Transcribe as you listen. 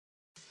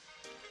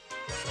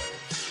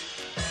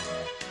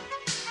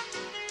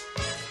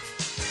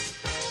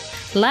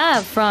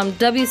Live from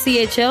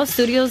WCHL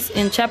Studios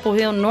in Chapel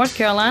Hill, North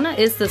Carolina,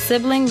 is the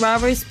Sibling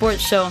Rivalry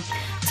Sports Show.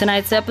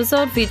 Tonight's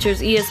episode features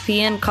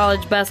ESPN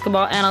college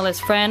basketball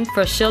analyst Fran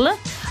Fraschilla.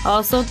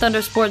 Also,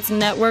 Thunder Sports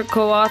Network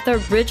co-author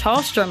Rich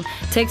Hallstrom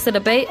takes the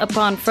debate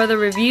upon further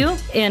review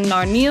in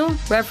our new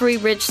Referee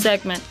Rich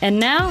segment. And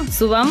now,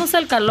 subamos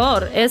el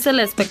calor. Es el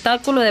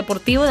espectáculo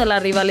deportivo de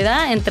la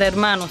rivalidad entre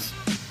hermanos.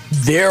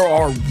 There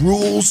are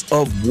rules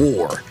of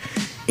war.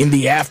 In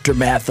the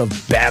aftermath of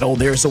battle,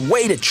 there's a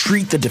way to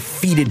treat the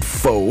defeated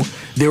foe.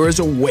 There is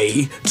a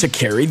way to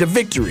carry the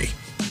victory.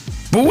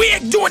 But we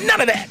ain't doing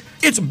none of that.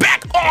 It's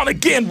back on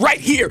again right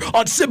here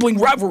on Sibling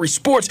Rivalry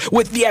Sports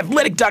with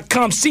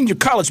TheAthletic.com senior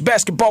college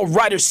basketball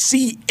writer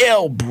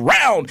C.L.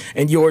 Brown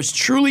and yours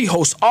truly,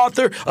 host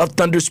author of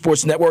Thunder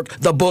Sports Network,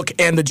 the book,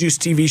 and the Juice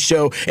TV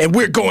show. And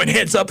we're going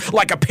heads up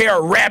like a pair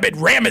of rabid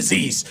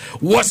Ramesses.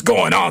 What's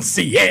going on,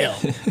 C.L.?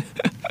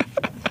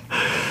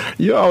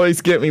 You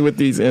always get me with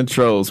these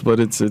intros, but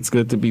it's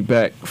good to be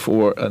back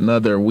for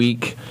another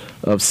week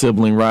of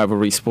Sibling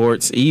Rivalry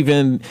Sports.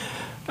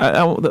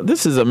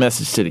 This is a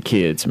message to the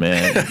kids,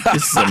 man.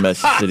 This is a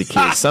message to the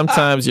kids.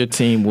 Sometimes your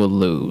team will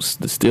lose.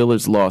 The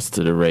Steelers lost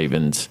to the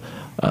Ravens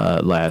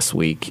last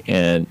week,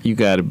 and you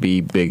got to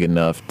be big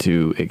enough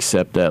to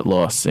accept that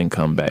loss and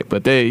come back.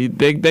 But they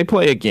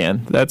play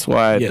again. That's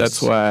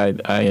why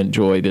I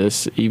enjoy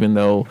this, even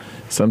though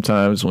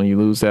sometimes when you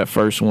lose that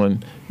first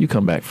one, you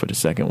come back for the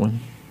second one.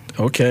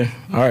 Okay.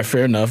 All right,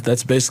 fair enough.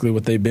 That's basically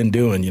what they've been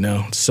doing, you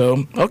know.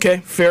 So, okay,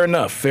 fair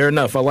enough.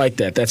 I like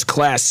that. That's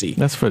classy.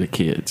 That's for the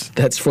kids.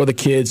 That's for the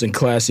kids and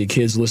classy.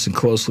 Kids listen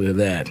closely to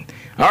that.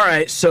 All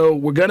right, so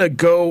we're going to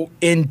go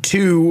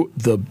into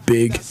the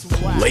big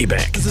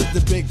layback. This is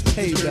the big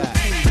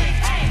payback.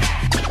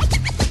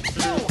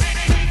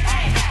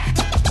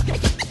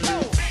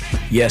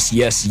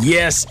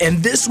 Yes.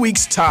 And this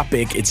week's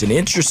topic, it's an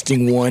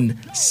interesting one,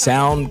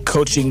 sound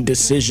coaching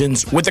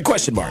decisions with a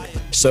question mark.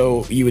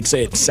 So you would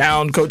say it,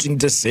 sound coaching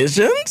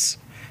decisions?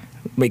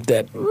 Make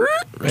that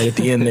right at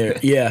the end there.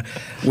 Yeah,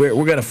 we're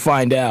going to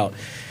find out.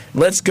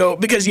 Let's go,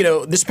 because, you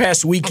know, this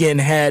past weekend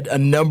had a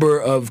number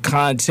of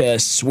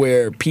contests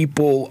where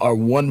people are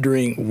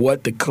wondering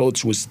what the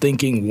coach was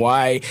thinking,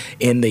 why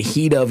in the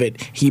heat of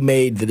it he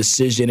made the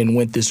decision and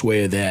went this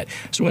way or that.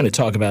 So we're going to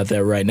talk about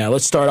that right now.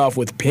 Let's start off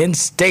with Penn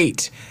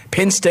State.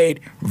 Penn State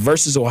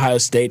versus Ohio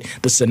State.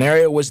 The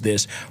scenario was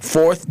this: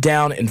 4th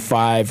down and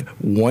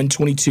 5,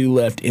 1:22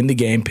 left in the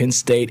game. Penn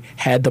State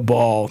had the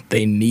ball.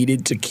 They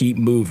needed to keep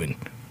moving.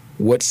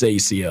 What say you,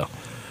 CL?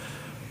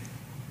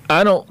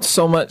 I don't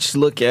so much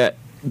look at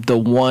the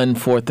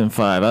 4th and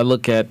 5. I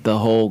look at the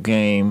whole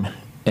game,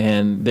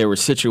 and there were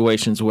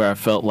situations where I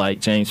felt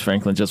like James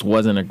Franklin just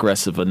wasn't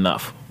aggressive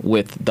enough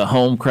with the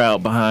home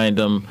crowd behind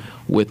him,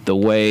 with the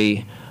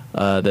way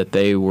that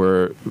they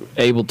were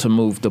able to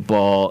move the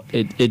ball.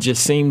 It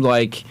just seemed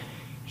like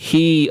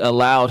he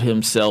allowed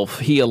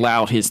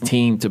his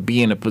team to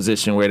be in a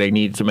position where they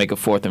needed to make a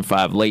 4th and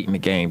 5 late in the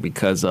game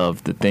because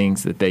of the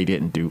things that they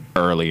didn't do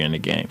earlier in the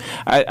game.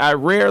 I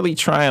rarely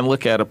try and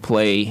look at a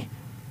play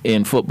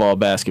in football,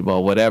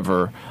 basketball,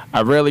 whatever.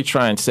 I rarely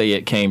try and say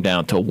it came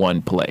down to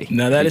one play.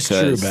 Now, that is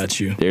true about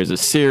you. There's a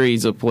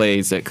series of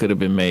plays that could have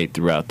been made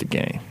throughout the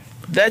game.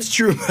 That's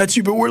true about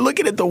you, but we're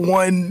looking at the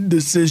one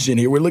decision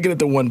here. We're looking at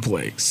the one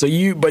play. So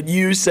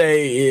you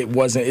say it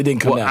didn't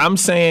come out.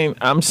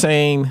 I'm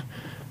saying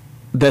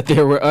that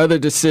there were other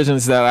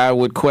decisions that I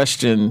would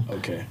question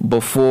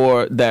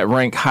before that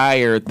rank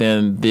higher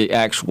than the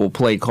actual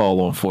play call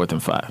on 4th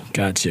and 5.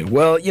 Gotcha.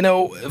 Well,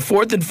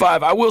 4th and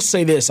 5, I will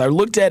say this. I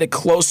looked at it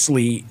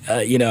closely.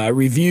 I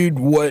reviewed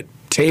what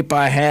tape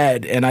I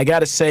had, and I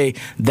got to say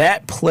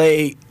that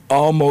play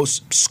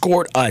almost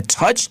scored a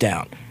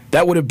touchdown.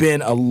 That would have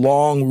been a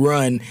long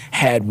run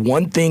had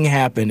one thing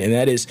happened, and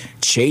that is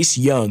Chase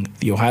Young,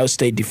 the Ohio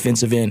State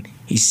defensive end.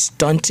 He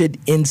stunted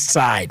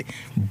inside,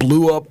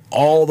 blew up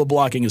all the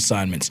blocking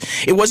assignments.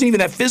 It wasn't even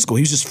that physical.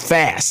 He was just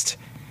fast.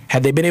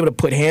 Had they been able to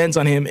put hands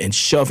on him and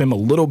shove him a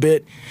little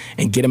bit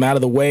and get him out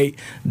of the way,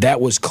 that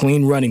was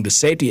clean running. The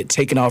safety had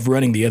taken off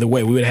running the other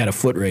way. We would have had a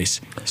foot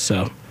race.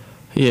 So,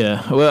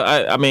 yeah. Well,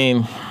 I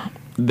mean,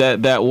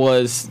 that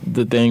was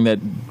the thing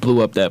that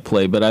blew up that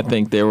play. But I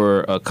think there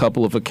were a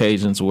couple of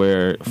occasions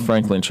where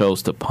Franklin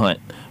chose to punt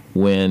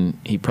when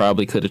he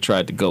probably could have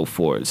tried to go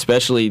for it,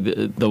 especially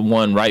the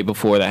one right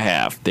before the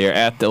half. They're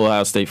at the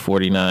Ohio State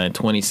 49,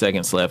 20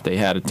 seconds left. They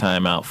had a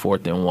timeout,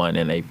 4th and 1,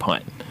 and they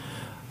punt.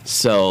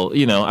 So,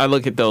 I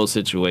look at those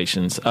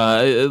situations.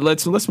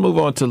 Let's move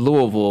on to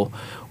Louisville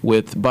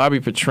with Bobby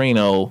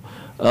Petrino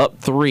up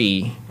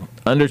 3,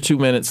 under 2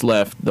 minutes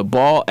left. The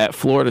ball at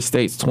Florida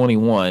State's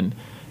 21,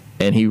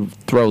 and he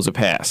throws a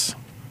pass.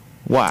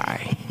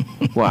 Why?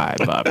 Why,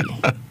 Bobby?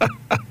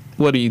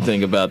 What do you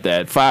think about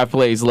that? 5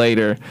 plays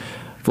later,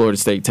 Florida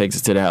State takes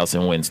it to the house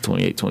and wins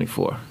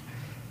 28-24.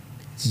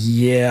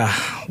 Yeah,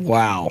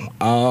 wow.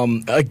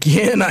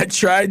 Again, I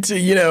tried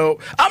to,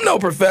 I'm no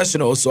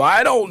professional, so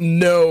I don't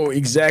know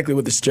exactly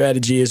what the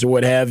strategy is or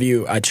what have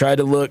you. I tried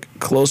to look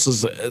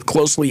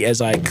closely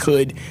as I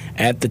could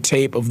at the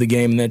tape of the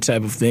game and that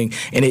type of thing.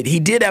 And he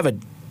did have a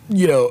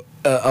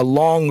a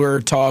longer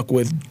talk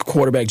with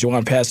quarterback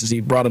Jawan Pass as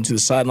he brought him to the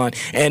sideline.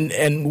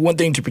 And one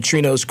thing to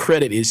Petrino's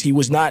credit is he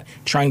was not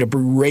trying to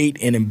berate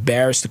and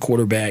embarrass the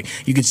quarterback.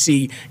 You could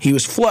see he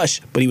was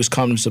flushed, but he was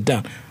calming himself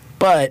down.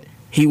 But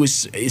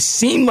it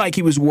seemed like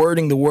he was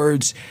wording the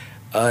words,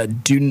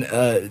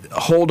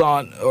 hold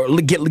on, or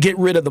get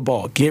rid of the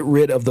ball. Get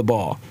rid of the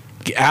ball.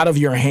 Get out of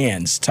your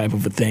hands type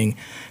of a thing.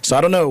 So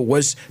I don't know.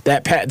 Was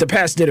that the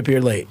pass did appear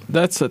late?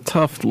 That's a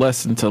tough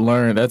lesson to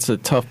learn. That's a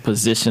tough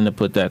position to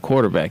put that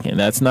quarterback in.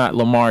 That's not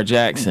Lamar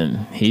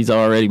Jackson. He's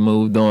already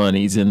moved on.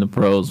 He's in the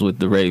pros with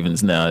the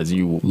Ravens now. As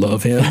you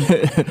love him,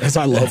 as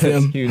I love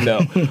him,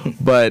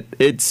 But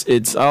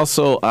it's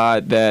also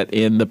odd that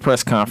in the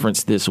press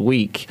conference this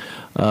week,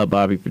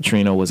 Bobby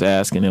Petrino was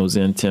asked, and it was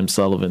in Tim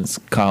Sullivan's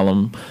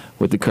column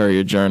with the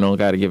Courier-Journal.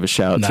 Got to give a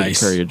shout out to the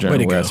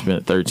Courier-Journal, where I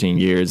spent 13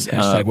 years.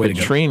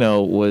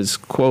 Petrino was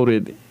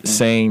quoted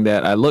saying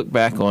that I look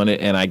back on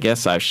it and I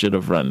guess I should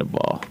have run the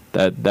ball.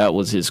 That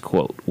was his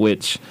quote,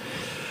 which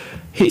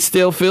he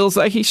still feels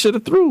like he should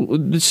have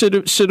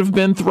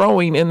been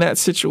throwing in that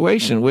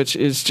situation, which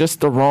is just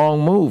the wrong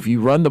move.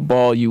 You run the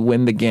ball, you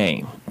win the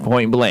game,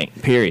 point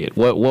blank, period.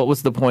 What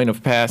was the point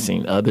of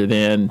passing other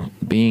than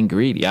being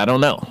greedy? I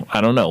don't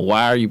know.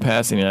 Why are you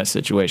passing in that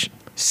situation?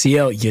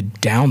 CL, you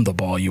down the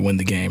ball, you win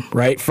the game,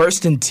 right?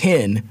 1st and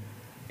 10,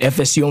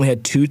 FSU only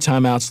had 2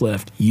 timeouts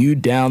left. You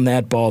down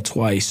that ball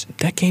twice,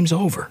 that game's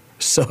over.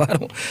 So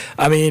the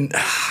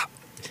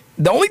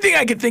only thing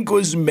I could think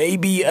was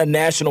maybe a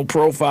national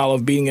profile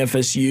of being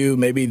FSU,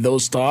 maybe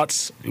those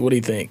thoughts. What do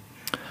you think?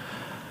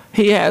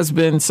 He has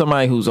been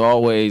somebody who's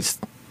always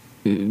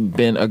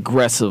been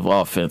aggressive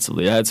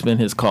offensively. That's been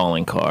his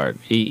calling card.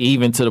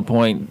 Even to the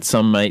point,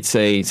 some might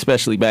say,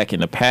 especially back in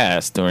the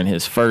past, during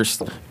his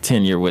first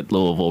tenure with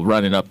Louisville,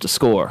 running up the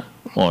score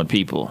on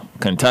people.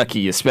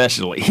 Kentucky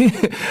especially.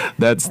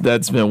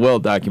 That's been well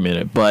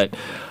documented. But,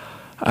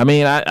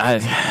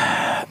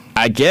 I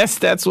guess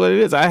that's what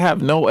it is. I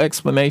have no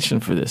explanation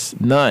for this.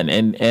 None.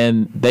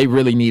 And they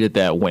really needed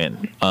that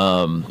win.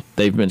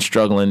 They've been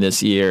struggling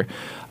this year.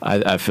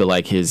 I feel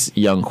like his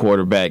young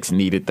quarterbacks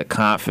needed the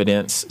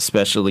confidence,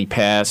 especially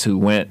Pass, who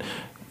went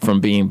from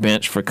being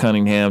benched for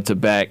Cunningham to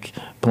back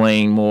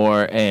playing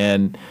more.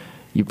 And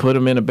you put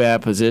him in a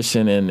bad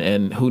position,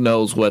 and who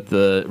knows what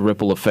the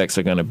ripple effects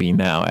are going to be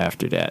now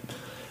after that.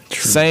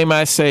 True. Same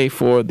I say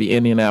for the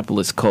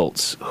Indianapolis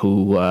Colts,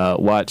 who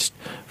watched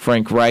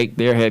Frank Reich,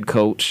 their head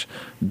coach,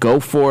 go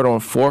for it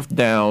on 4th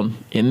down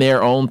in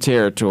their own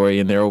territory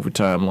in their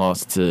overtime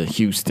loss to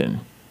Houston.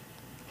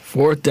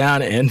 4th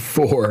down and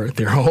 4,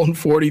 their own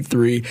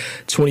 43,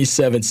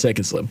 27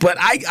 seconds left. But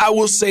I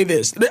will say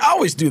this. I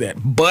always do that,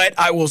 but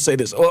I will say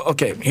this.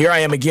 Okay, here I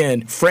am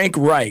again. Frank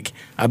Reich,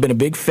 I've been a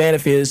big fan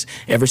of his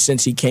ever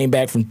since he came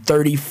back from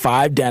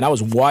 35 down. I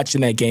was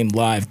watching that game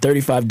live,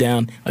 35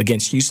 down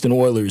against Houston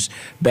Oilers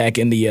back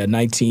in the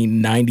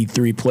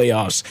 1993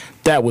 playoffs.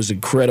 That was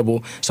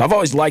incredible. So I've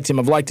always liked him.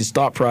 I've liked his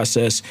thought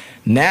process.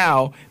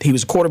 Now, he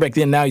was a quarterback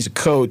then. Now he's a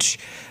coach.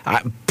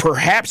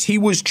 Perhaps he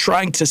was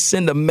trying to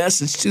send a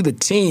message to the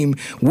team,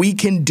 we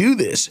can do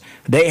this.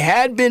 They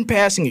had been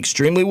passing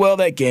extremely well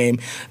that game.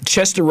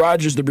 Chester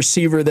Rogers, the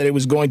receiver that it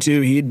was going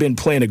to, he had been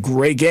playing a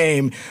great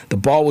game. The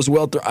ball was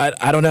well thrown.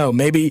 I don't know.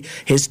 Maybe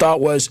his thought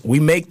was, we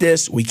make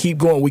this, we keep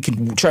going, we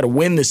can try to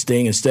win this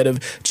thing instead of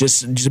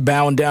just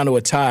bowing down to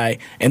a tie.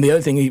 And the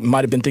other thing he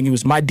might have been thinking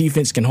was, my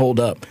defense can hold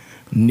up.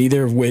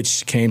 Neither of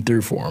which came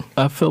through for him.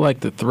 I feel like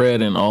the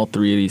thread in all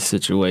three of these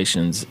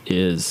situations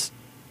is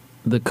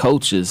the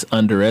coaches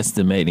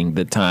underestimating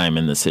the time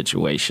in the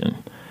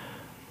situation.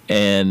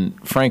 And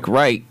Frank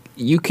Reich,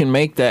 you can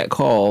make that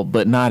call,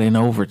 but not in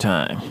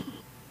overtime.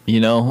 You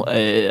know,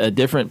 a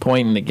different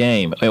point in the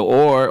game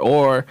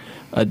or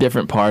a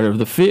different part of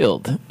the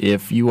field.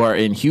 If you are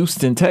in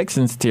Houston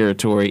Texans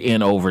territory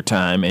in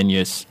overtime and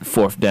you're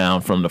 4th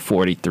down from the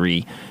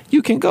 43,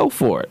 you can go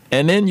for it.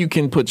 And then you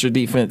can put your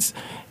defense.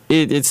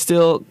 It's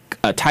still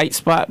a tight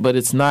spot, but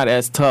it's not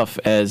as tough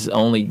as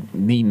only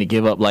needing to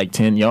give up like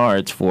 10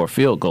 yards for a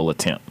field goal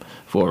attempt,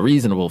 for a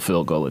reasonable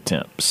field goal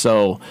attempt.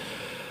 So,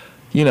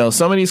 you know,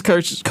 some of these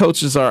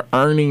coaches are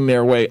earning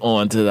their way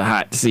onto the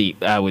hot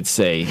seat, I would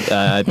say.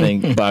 I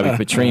think Bobby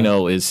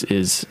Petrino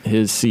is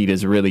his seat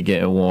is really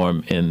getting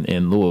warm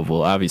in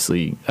Louisville.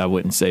 Obviously, I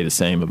wouldn't say the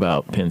same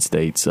about Penn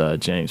State's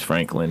James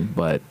Franklin,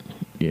 but,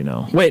 you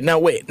know. Wait.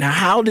 Now,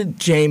 how did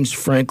James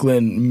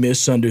Franklin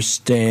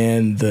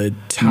misunderstand the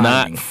timing?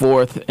 Not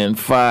 4th and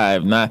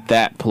 5, not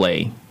that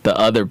play. The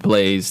other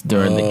plays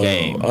during the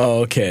game.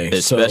 Oh, okay.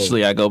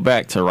 Especially, I go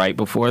back to right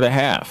before the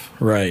half.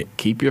 Right.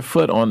 Keep your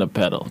foot on the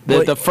pedal.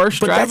 The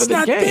first drive of the game.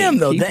 But that's not them,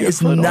 though. That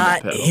is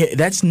not him.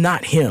 That's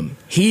not him.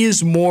 He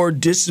is more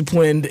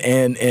disciplined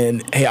and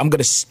hey, I'm going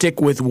to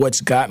stick with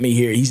what's got me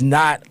here. He's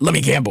not, let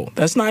me gamble.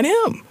 That's not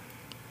him.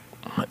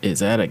 Is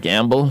that a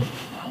gamble?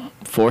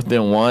 4th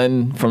and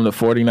 1 from the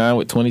 49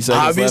 with 20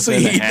 seconds Obviously,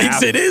 left in the he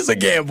thinks it is a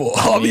gamble.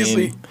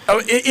 Obviously.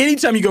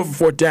 Anytime you go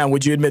for 4th down,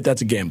 would you admit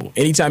that's a gamble?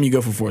 Anytime you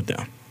go for 4th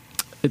down.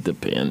 It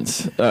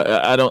depends.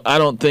 I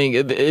don't think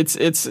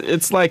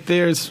it's like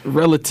there's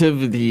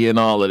relativity in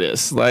all of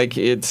this. Like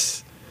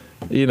it's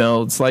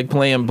like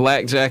playing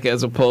blackjack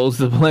as opposed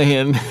to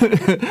playing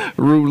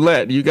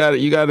roulette. You got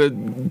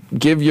to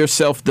give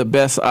yourself the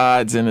best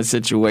odds in a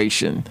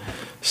situation.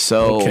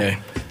 So, okay.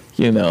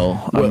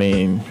 I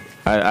mean,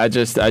 I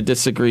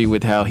disagree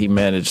with how he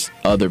managed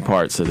other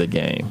parts of the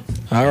game.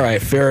 All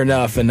right, fair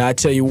enough. And I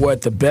tell you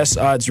what, the best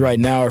odds right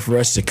now are for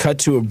us to cut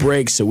to a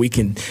break so we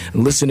can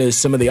listen to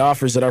some of the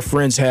offers that our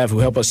friends have who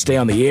help us stay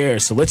on the air.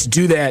 So let's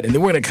do that. And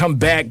then we're going to come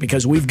back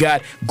because we've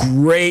got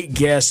great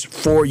guests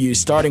for you,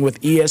 starting with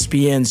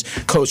ESPN's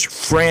coach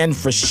Fran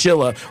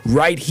Fraschilla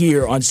right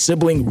here on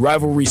Sibling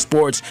Rivalry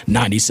Sports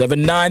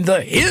 97.9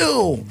 The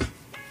Hill.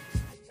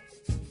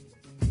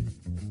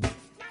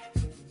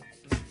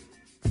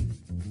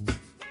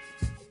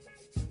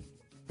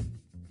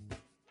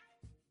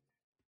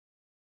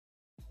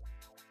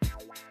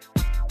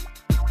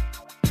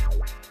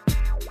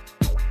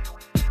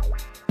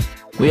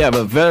 We have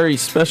a very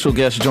special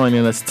guest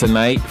joining us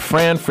tonight,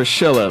 Fran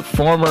Fraschilla,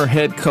 former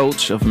head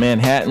coach of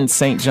Manhattan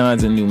St.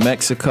 John's in New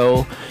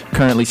Mexico,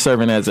 currently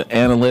serving as an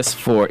analyst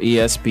for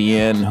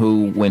ESPN,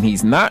 who, when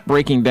he's not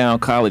breaking down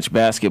college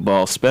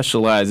basketball,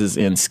 specializes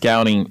in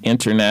scouting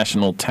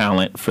international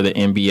talent for the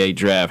NBA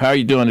draft. How are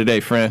you doing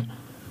today, Fran?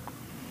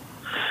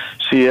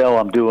 CL,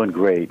 I'm doing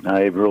great.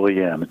 I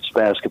really am. It's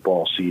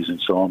basketball season,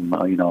 so I'm,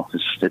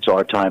 it's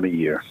our time of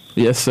year.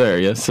 Yes, sir.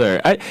 Yes,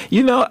 sir. I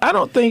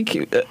don't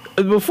think,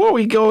 before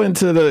we go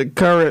into the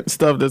current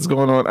stuff that's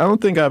going on, I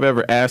don't think I've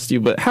ever asked you,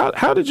 but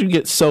how did you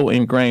get so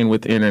ingrained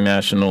with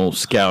international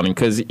scouting?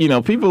 Because,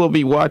 people will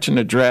be watching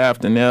the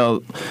draft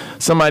and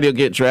somebody will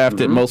get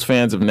drafted most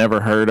fans have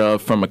never heard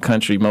of from a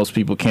country most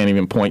people can't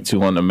even point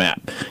to on the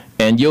map.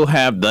 And you'll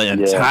have the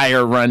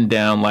entire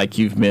rundown like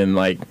you've been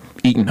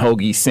eating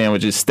hoagie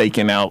sandwiches,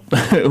 staking out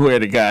where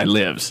the guy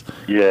lives.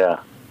 Yeah.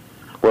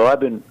 Well, I've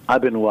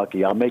been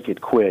lucky. I'll make it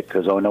quick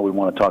because I know we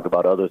want to talk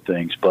about other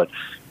things. But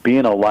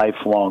being a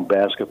lifelong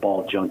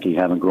basketball junkie,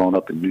 having grown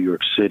up in New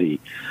York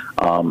City,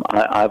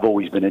 I've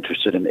always been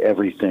interested in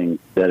everything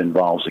that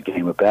involves the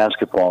game of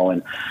basketball.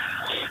 And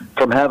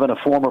from having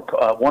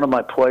one of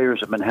my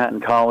players at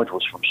Manhattan College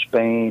was from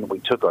Spain. We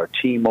took our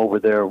team over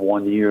there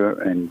one year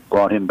and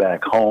brought him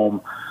back home.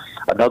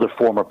 Another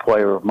former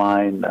player of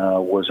mine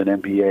was an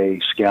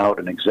NBA scout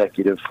and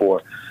executive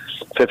for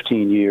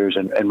 15 years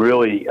and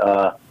really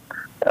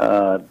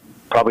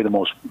probably the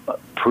most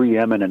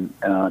preeminent,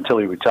 until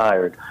he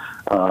retired,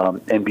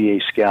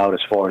 NBA scout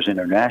as far as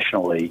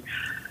internationally.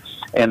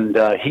 And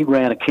he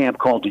ran a camp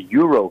called the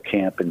Euro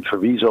Camp in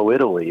Treviso,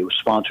 Italy. It was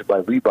sponsored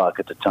by Reebok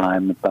at the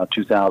time, about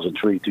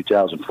 2003,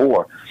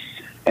 2004.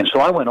 And so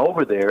I went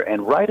over there,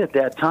 and right at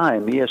that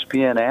time,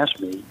 ESPN asked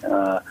me,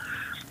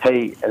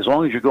 hey, as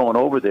long as you're going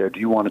over there, do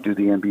you want to do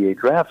the NBA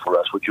draft for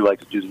us? Would you like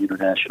to do the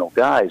international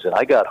guys? And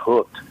I got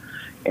hooked,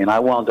 and I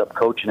wound up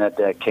coaching at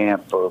that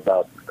camp for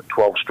about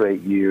 12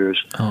 straight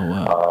years. Oh,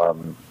 wow.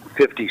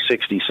 50,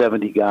 60,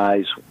 70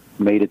 guys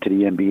made it to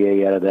the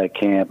NBA out of that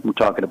camp. We're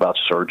talking about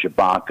Serge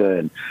Ibaka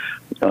and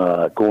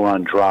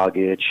Goran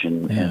Dragic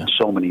and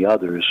so many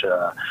others,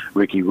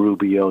 Ricky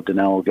Rubio,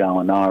 Danilo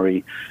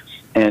Gallinari.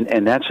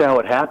 And that's how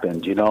it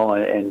happened,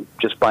 and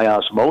just by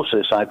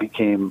osmosis, I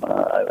became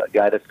a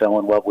guy that fell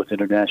in love with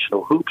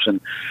international hoops. And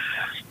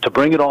to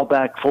bring it all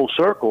back full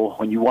circle,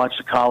 when you watch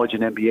the college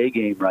and NBA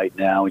game right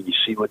now and you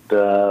see what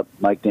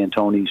Mike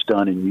D'Antoni's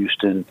done in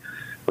Houston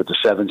with the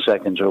 7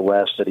 seconds or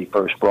less that he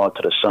first brought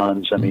to the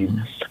Suns, I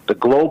mean, the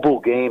global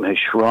game has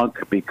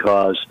shrunk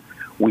because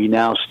we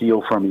now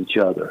steal from each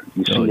other.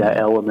 You see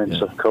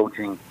elements of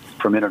coaching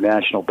from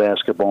international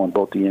basketball in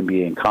both the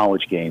NBA and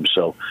college games.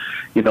 So,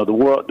 the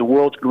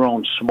world's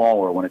grown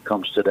smaller when it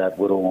comes to that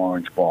little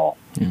orange ball.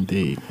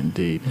 Indeed.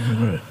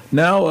 Right.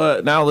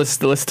 Now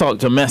let's talk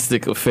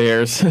domestic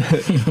affairs.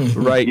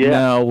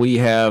 Now we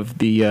have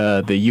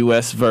the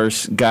U.S.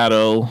 versus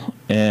Gatto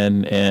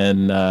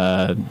and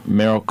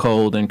Merrill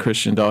Cole and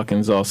Christian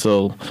Dawkins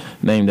also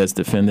named as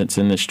defendants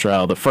in this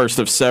trial, the first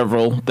of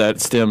several that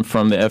stem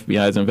from the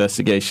FBI's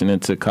investigation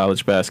into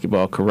college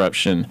basketball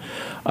corruption.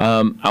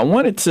 I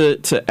wanted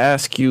to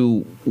ask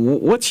you,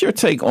 what's your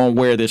take on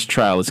where this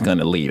trial is going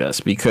to lead us?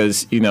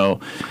 Because,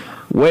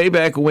 way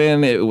back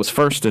when it was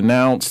first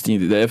announced, the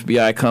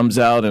FBI comes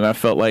out, and I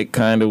felt like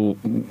kind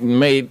of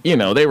made,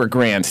 they were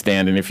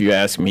grandstanding, if you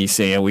ask me,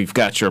 saying we've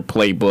got your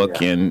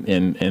playbook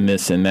and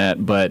this and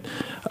that. But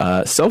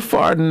so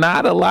far,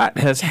 not a lot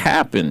has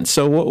happened.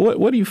 So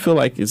what do you feel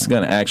like is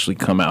going to actually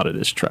come out of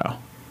this trial?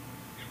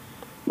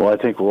 Well, I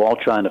think we're all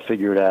trying to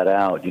figure that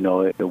out.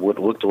 What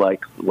looked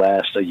like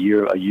a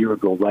year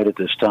ago, right at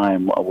this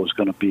time, was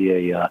going to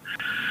be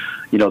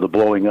the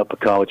blowing up of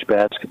college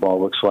basketball.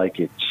 Looks like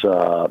it's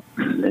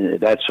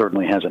that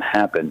certainly hasn't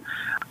happened.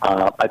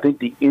 I think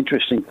the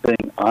interesting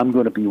thing I'm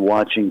going to be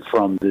watching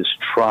from this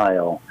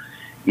trial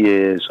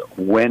is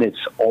when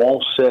it's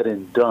all said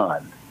and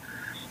done,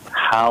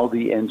 how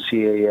the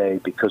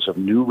NCAA, because of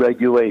new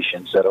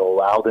regulations that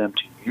allow them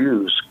to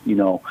use,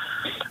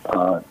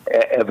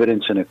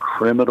 evidence in a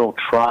criminal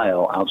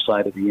trial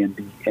outside of the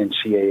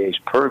NCAA's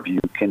purview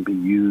can be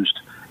used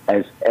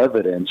as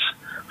evidence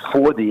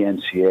for the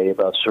NCAA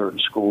about certain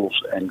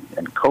schools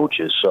and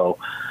coaches. So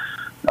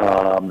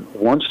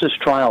once this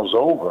trial's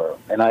over,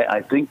 and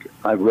I think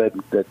I read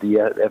that the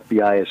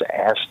FBI has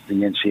asked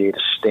the NCAA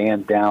to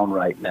stand down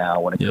right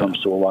now when it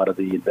comes to a lot of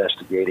the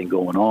investigating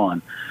going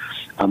on.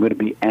 I'm going to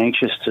be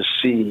anxious to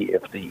see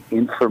if the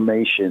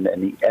information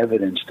and the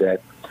evidence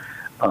that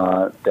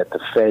the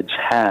feds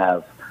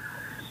have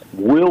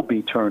will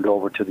be turned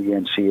over to the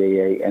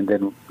NCAA, and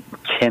then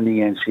can the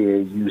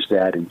NCAA use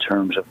that in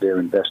terms of their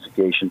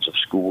investigations of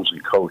schools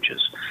and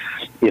coaches?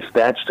 If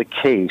that's the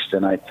case,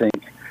 then I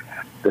think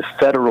the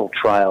federal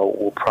trial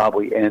will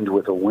probably end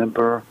with a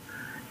whimper,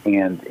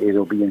 and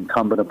it'll be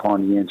incumbent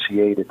upon the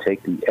NCAA to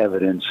take the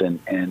evidence and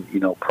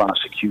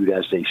prosecute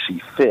as they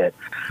see fit.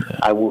 Yeah.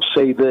 I will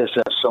say this,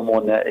 as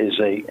someone that is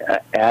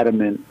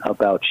adamant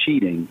about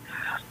cheating,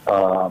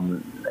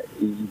 the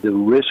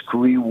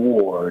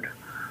risk-reward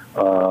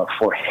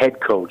for head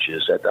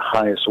coaches at the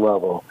highest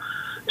level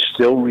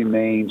still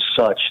remains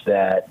such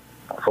that,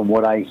 from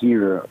what I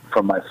hear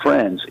from my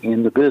friends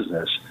in the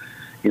business,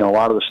 a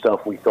lot of the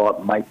stuff we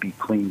thought might be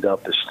cleaned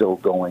up is still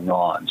going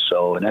on.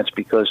 So, and that's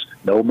because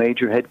no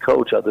major head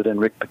coach other than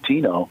Rick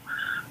Pitino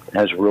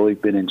has really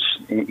been,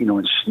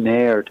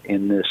 ensnared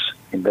in this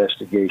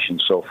investigation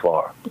so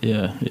far.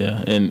 Yeah,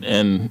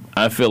 and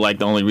I feel like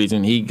the only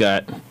reason he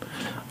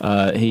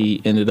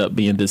ended up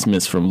being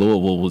dismissed from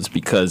Louisville was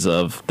because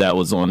of that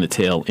was on the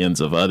tail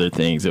ends of other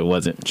things. It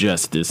wasn't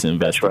just this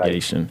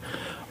investigation.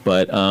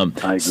 Right. But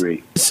I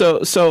agree.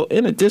 So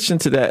in addition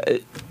to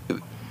that,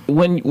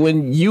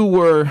 when you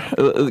were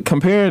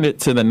comparing it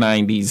to the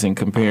 90s and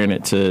comparing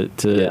it to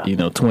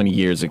 20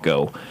 years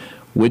ago,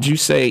 would you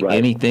say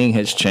anything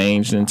has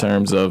changed in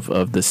terms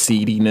of the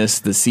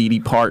seedy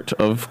part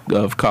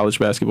of college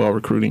basketball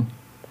recruiting?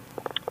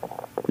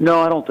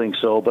 No, I don't think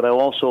so. But I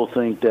also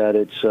think that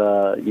it's,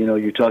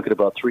 you're talking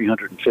about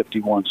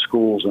 351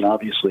 schools, and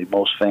obviously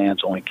most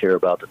fans only care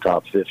about the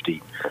top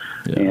 50.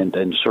 Yeah.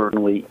 And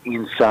certainly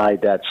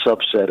inside that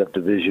subset of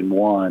Division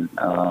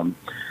I,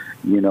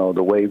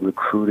 the way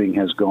recruiting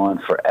has gone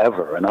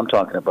forever, and I'm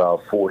talking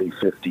about 40,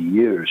 50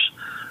 years,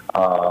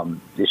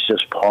 it's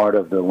just part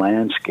of the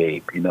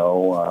landscape.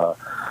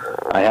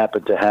 I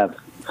happen to have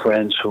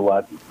friends who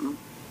I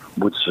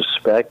would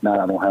suspect,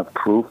 I don't have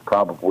proof,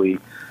 probably,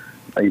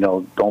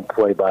 don't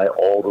play by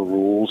all the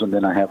rules, and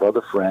then I have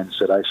other friends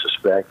that I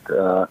suspect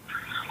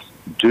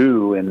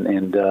do,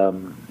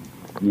 I'm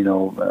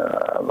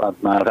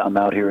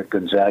out here at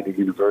Gonzaga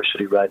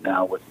University right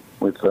now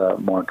with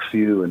Mark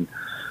Few, and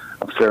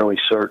I'm fairly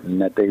certain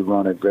that they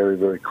run a very,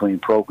 very clean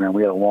program.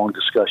 We had a long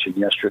discussion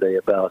yesterday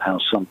about how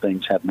some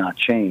things have not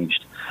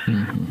changed.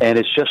 Mm-hmm. And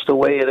it's just the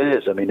way it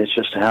is. I mean, it's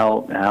just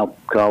how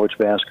college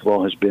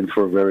basketball has been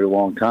for a very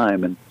long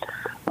time. And,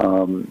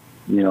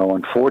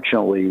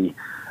 unfortunately,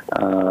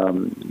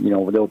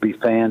 there'll be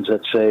fans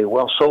that say,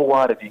 well, so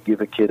what if you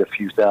give a kid a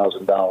few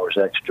 $1,000s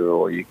extra,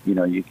 or you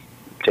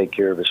take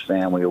care of his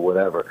family or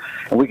whatever.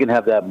 And we can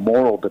have that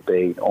moral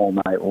debate all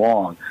night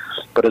long.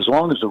 But as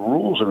long as the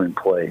rules are in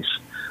place,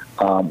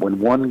 when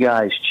one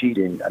guy's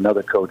cheating,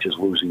 another coach is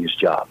losing his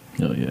job.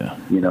 Oh, yeah.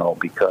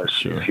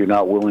 Because if you're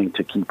not willing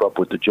to keep up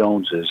with the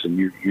Joneses, and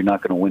you're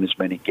not going to win as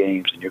many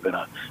games, and you're going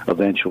to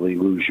eventually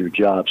lose your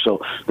job.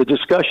 So the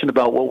discussion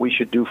about what we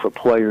should do for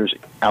players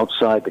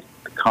outside the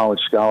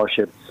college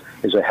scholarship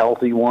is a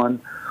healthy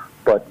one.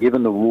 But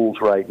given the rules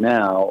right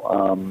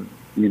now,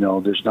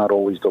 there's not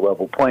always the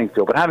level playing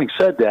field. But having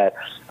said that,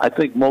 I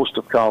think most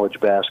of college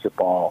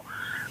basketball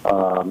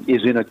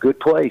is in a good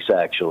place,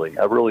 actually.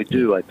 I really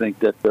do. I think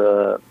that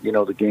the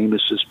game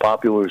is as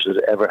popular as it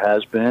ever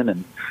has been,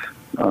 and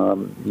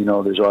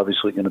there's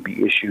obviously going to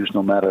be issues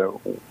no matter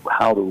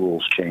how the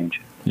rules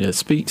change. Yeah.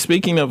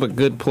 Speaking of a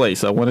good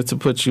place, I wanted to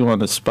put you on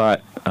the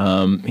spot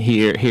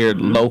here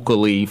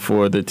locally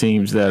for the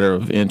teams that are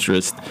of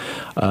interest.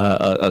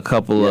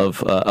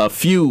 A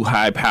few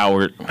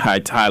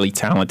highly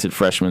talented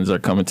freshmen are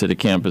coming to the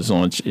campus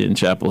in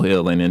Chapel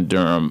Hill and in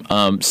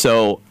Durham.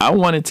 So I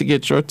wanted to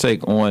get your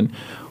take on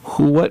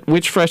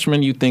which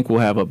freshman you think will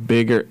have a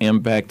bigger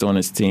impact on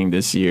his team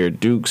this year: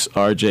 Duke's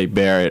R.J.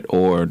 Barrett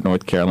or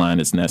North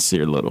Carolina's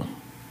Nasir Little?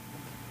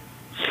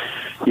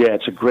 Yeah,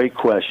 it's a great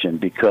question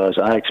because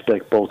I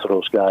expect both of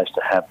those guys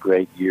to have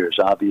great years.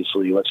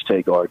 Obviously, let's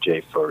take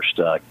R.J. first.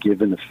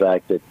 Given the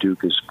fact that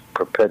Duke is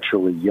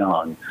perpetually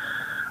young,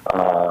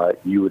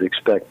 you would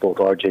expect both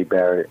R.J.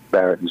 Barrett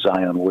and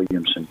Zion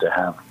Williamson to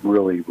have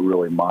really,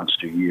 really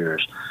monster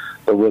years.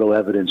 The little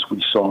evidence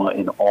we saw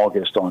in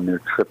August on their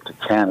trip to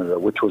Canada,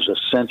 which was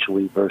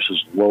essentially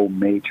versus low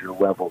major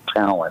level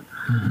talent,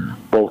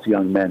 both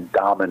young men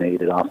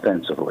dominated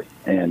offensively.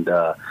 And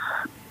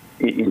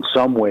in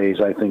some ways,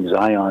 I think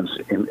Zion's,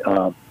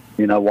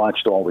 I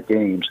watched all the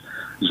games,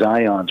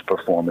 Zion's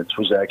performance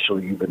was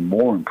actually even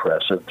more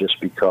impressive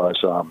just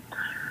because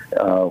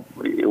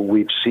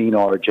we've seen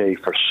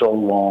RJ for so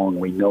long.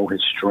 We know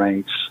his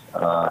strengths.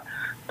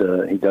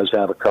 He does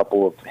have a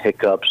couple of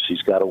hiccups.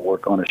 He's got to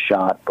work on a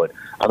shot, but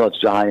I thought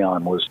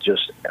Zion was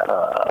just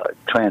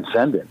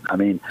transcendent. I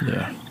mean,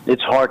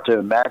 it's hard to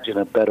imagine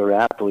a better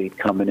athlete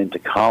coming into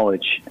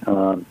college.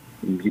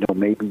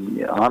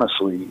 Maybe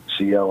honestly,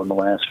 CL in the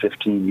last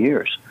 15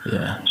 years.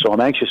 Yeah. So I'm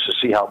anxious to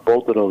see how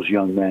both of those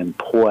young men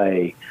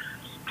play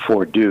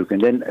for Duke.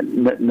 And then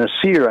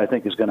Nasir, I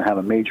think, is going to have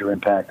a major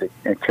impact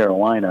at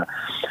Carolina.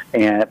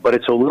 But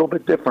it's a little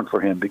bit different for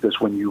him because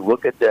when you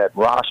look at that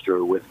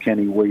roster with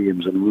Kenny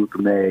Williams and Luke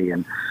May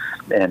and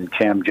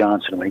Cam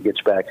Johnson when he gets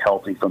back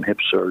healthy from hip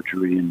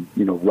surgery, and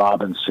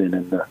Robinson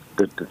and the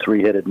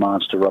three-headed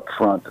monster up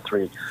front, the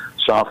three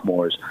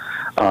sophomores,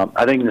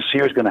 I think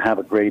Nasir is going to have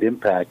a great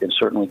impact and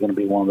certainly going to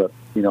be one of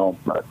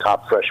the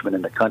top freshmen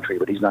in the country,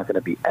 but he's not going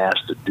to be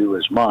asked to do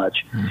as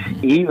much,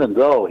 even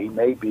though he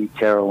may be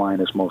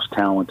Carolina's most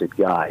talented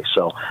guy.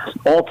 So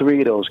all three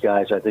of those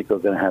guys, I think, are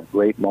going to have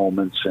great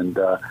moments, and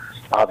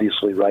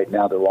obviously right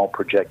now they're all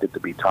projected to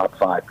be top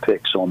 5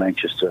 picks, so I'm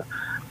anxious to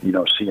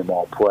see them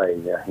all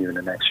play here in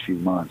the next few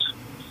months.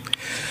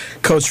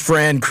 Coach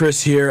Fran,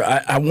 Chris here.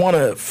 I want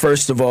to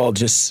first of all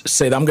just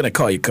say that I'm going to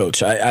call you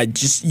Coach.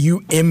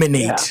 You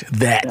emanate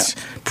that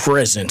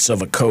presence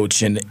of a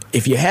coach, and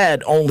if you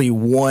had only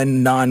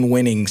one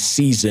non-winning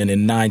season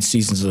in 9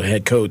 seasons as a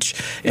head coach,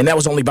 and that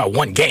was only about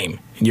one game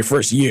in your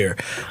first year,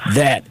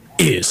 that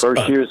is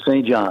first year at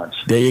St. John's.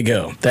 There you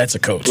go. That's a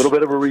coach. A little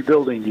bit of a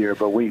rebuilding year,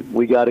 but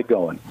we got it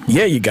going.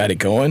 Yeah, you got it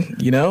going.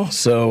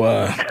 So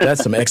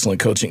that's some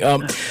excellent coaching.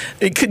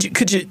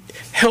 Could you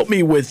help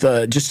me with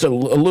just a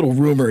little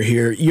rumor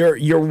here?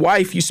 Your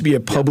wife used to be a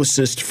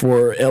publicist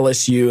for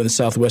LSU in the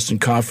Southwestern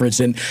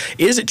Conference, and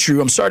is it true?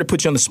 I'm sorry to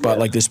put you on the spot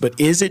like this, but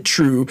is it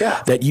true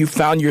that you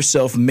found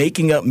yourself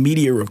making up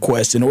media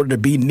requests in order to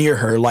be near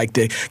her, like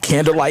the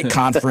Candlelight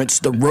Conference,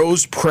 the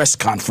Rose Press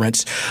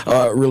Conference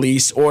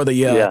release, or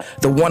the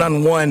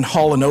one-on-one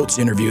Hall & Oates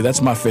interview?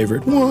 That's my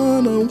favorite.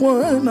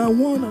 One-on-one, I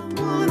wanna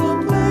play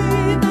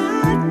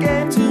that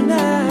game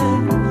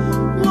tonight.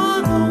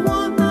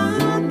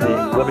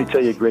 Let me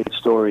tell you a great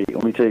story.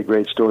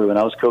 When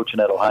I was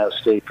coaching at Ohio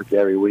State for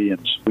Gary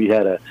Williams, we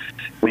had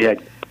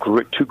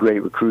 2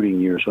 great recruiting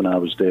years when I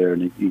was there,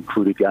 and it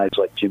included guys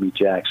like Jimmy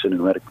Jackson,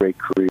 who had a great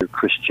career,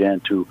 Chris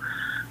Gent, who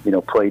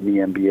played in the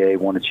NBA,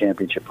 won a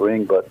championship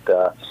ring. But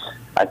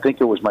I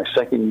think it was my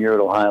second year at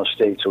Ohio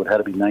State, so it had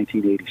to be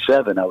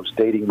 1987. I was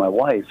dating my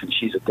wife, and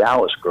she's a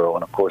Dallas girl,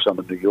 and of course I'm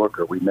a New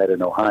Yorker. We met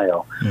in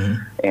Ohio,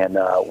 and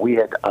we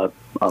had a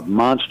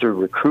monster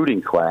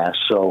recruiting class.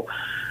 So,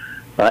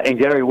 and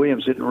Gary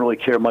Williams didn't really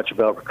care much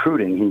about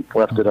recruiting. He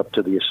left it up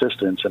to the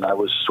assistants, and I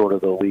was sort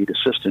of the lead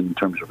assistant in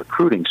terms of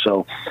recruiting.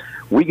 So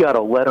we got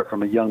a letter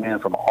from a young man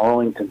from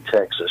Arlington,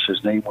 Texas.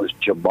 His name was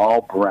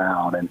Jamal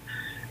Brown, and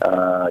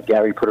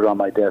Gary put it on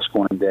my desk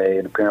one day,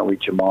 and apparently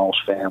Jamal's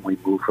family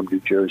moved from New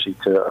Jersey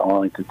to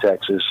Arlington,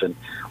 Texas, and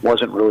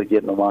wasn't really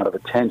getting a lot of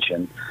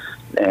attention.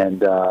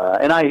 And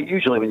I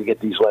usually, when you get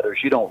these letters,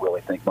 you don't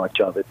really think much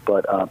of it.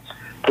 But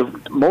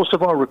most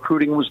of our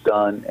recruiting was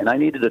done, and I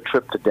needed a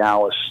trip to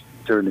Dallas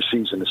during the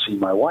season to see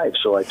my wife.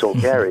 So I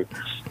told Gary,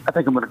 I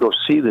think I'm going to go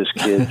see this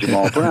kid,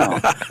 Jamal Brown.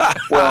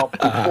 Well,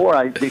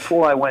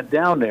 before I went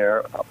down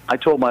there, I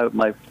told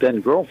my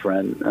then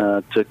girlfriend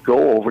to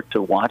go over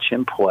to watch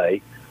him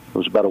play. It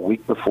was about a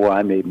week before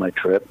I made my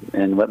trip,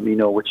 and let me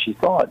know what she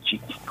thought.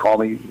 She called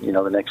me,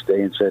 the next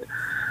day and said,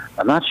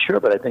 I'm not sure,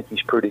 but I think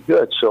he's pretty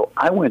good. So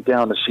I went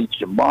down to see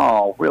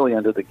Jamal, really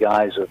under the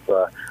guise of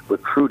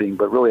recruiting,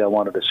 but really I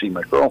wanted to see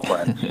my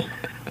girlfriend.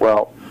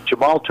 Well,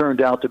 Jamal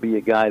turned out to be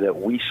a guy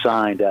that we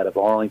signed out of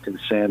Arlington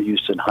Sam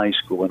Houston High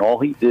School, and all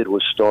he did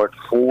was start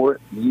 4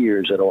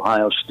 years at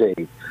Ohio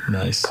State.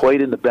 Nice.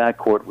 Played in the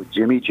backcourt with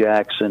Jimmy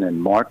Jackson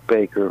and Mark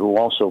Baker, who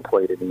also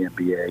played in the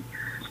NBA,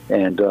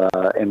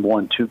 and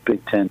won 2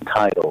 Big Ten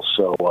titles.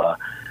 So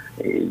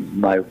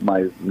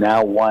my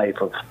now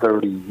wife of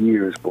 30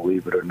 years,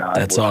 believe it or not,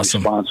 was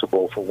awesome.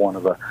 Responsible for one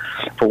of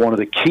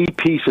the key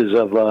pieces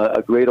of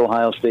a great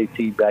Ohio State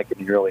team back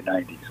in the early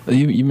 90s.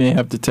 You may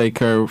have to take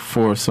her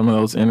for some of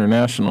those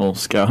international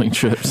scouting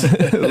trips.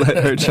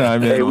 Let her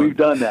chime in. Hey, we've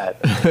done that.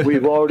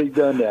 We've already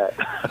done that.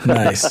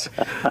 Nice.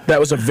 That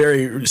was a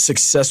very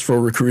successful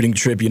recruiting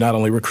trip. You not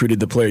only recruited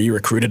the player, you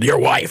recruited your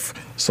wife.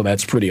 So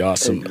that's pretty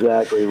awesome.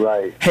 Exactly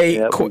right.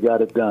 Hey, we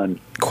got it done.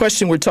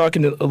 Question, we're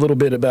talking a little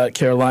bit about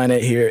Carolina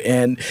here,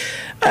 and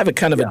I have a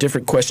kind of a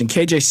different question.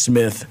 KJ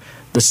Smith,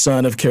 the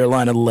son of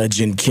Carolina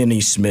legend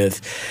Kenny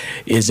Smith,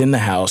 is in the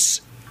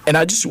house. And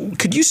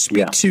could you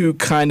speak to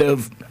kind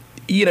of,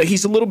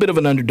 he's a little bit of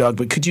an underdog,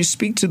 but could you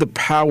speak to the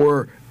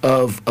power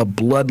of a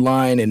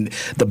bloodline and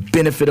the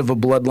benefit of a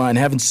bloodline,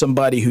 having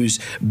somebody who's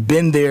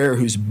been there,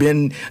 who's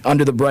been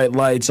under the bright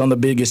lights on the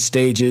biggest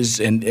stages,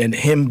 and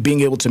him being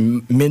able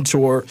to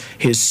mentor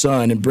his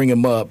son and bring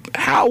him up?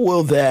 How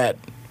will that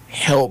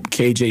help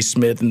KJ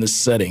Smith in this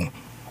setting?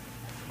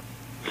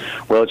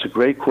 Well, it's a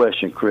great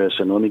question, Chris,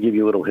 and let me give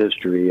you a little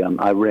history.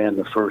 I ran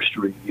the first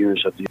 3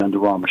 years of the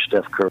Under Armour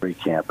Steph Curry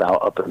camp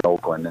out up in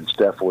Oakland, and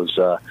Steph was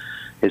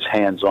his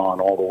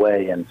hands-on all the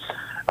way. And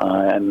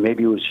and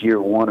maybe it was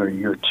year 1 or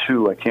year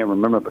 2, I can't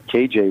remember, but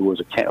KJ was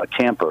a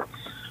camper.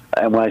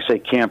 And when I say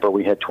camper,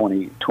 we had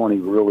 20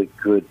 really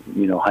good,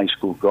 high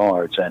school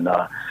guards. And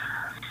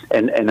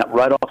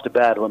right off the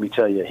bat, let me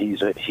tell you, he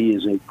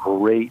is a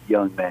great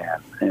young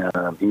man.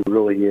 He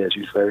really is.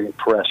 He's very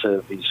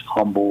impressive. He's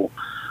humble.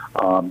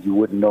 You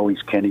wouldn't know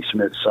he's Kenny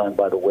Smith's son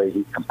by the way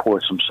he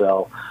comports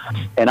himself.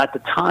 And at the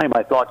time,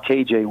 I thought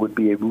KJ would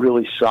be a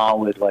really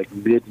solid, like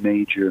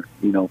mid-major,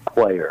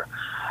 player.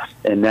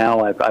 And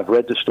now I've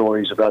read the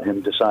stories about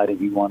him deciding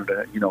he wanted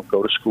to,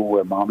 go to school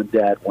where mom and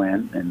dad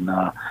went,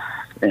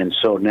 and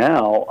so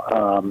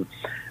now,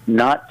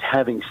 not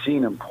having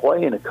seen him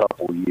play in a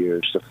couple of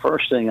years, the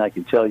first thing I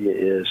can tell you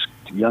is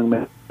the young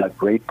man got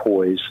great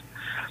poise.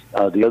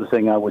 The other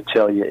thing I would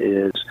tell you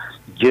is,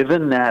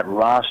 given that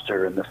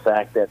roster and the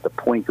fact that the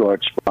point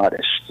guard spot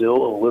is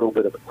still a little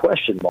bit of a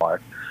question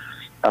mark,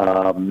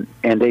 and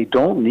they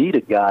don't need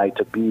a guy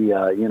to be,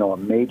 a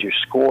major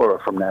scorer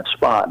from that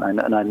spot.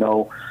 And I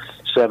know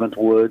Seventh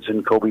Woods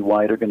and Kobe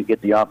White are going to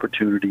get the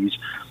opportunities,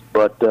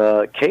 but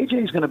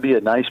KJ is going to be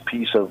a nice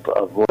piece of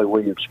Roy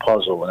Williams'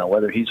 puzzle. Now,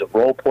 whether he's a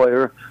role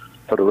player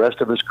for the rest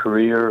of his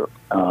career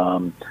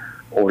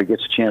or he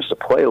gets a chance to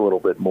play a little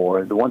bit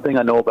more. The one thing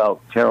I know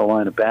about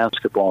Carolina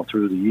basketball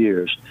through the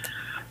years,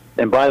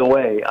 and by the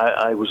way,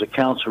 I was a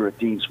counselor at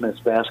Dean Smith's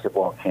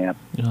basketball camp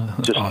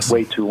just awesome.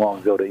 Way too long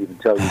ago to even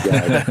tell you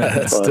guys.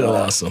 That's still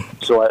awesome.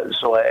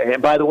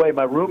 And by the way,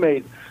 my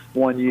roommate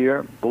one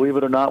year, believe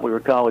it or not, we were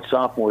college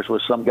sophomores,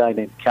 was some guy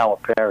named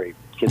Calipari.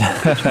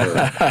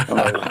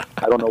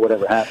 I don't know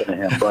whatever happened to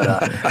him,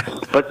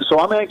 but so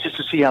I'm anxious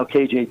to see how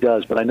KJ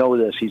does. But I know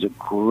this: he's a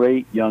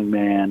great young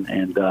man,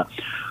 and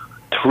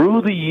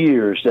through the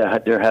years,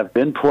 there have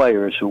been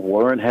players who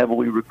weren't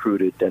heavily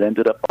recruited that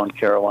ended up on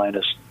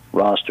Carolina's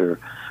roster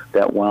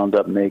that wound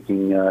up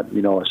making a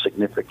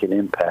significant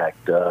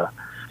impact. The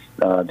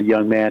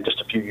young man just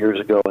a few years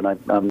ago,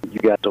 and you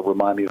guys will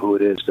remind me who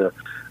it is.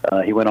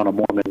 He went on a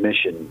Mormon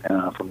mission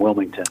from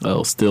Wilmington.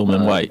 Oh,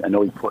 Stillman White. I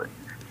know he put.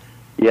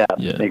 Yeah,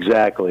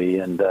 exactly.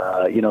 And,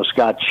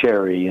 Scott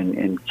Cherry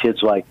and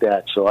kids like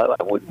that. So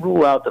I wouldn't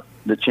rule out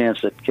the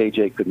chance that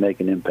KJ could make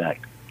an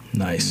impact.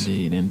 Nice.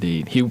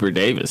 Indeed. Hubert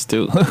Davis,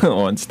 too,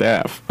 on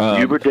staff.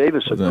 Hubert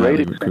Davis, a great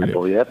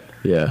example, yep.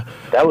 Yeah.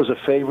 That was a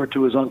favor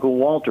to his Uncle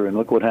Walter, and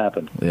look what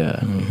happened.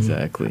 Yeah,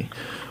 exactly.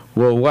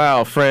 Well,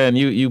 wow, Fran,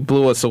 you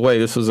blew us away.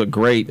 This was a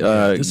great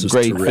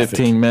terrific.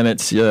 15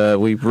 minutes.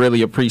 We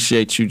really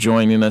appreciate you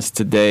joining us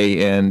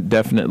today, and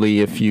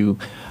definitely if you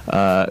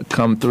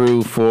come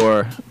through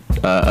for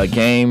a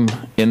game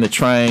in the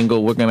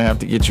Triangle, we're going to have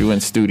to get you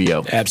in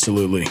studio.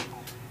 Absolutely.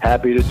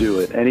 Happy to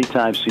do it.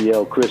 Anytime,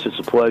 CL. Chris, it's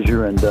a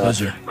pleasure. And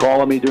call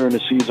on me during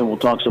the season. We'll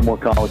talk some more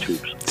college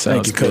hoops.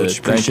 Thank you,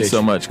 Coach. Thank you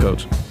so much,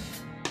 Coach.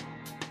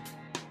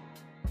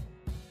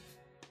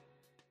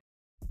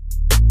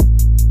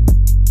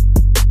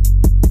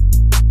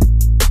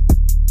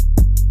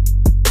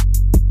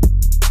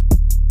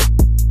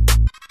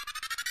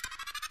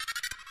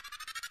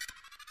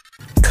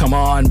 Come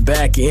on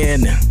back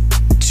in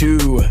to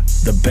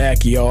the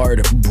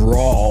backyard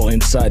brawl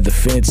inside the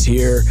fence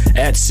here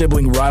at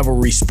Sibling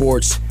Rivalry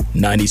Sports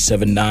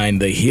 97.9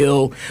 The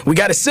Hill. We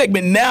got a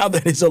segment now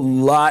that is a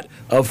lot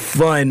of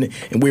fun,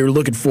 and we were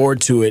looking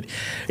forward to it.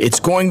 It's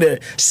going to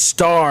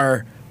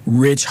star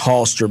Rich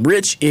Hallstrom.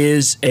 Rich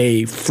is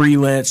a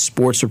freelance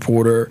sports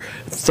reporter,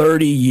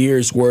 30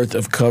 years worth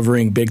of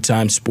covering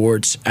big-time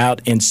sports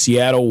out in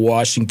Seattle,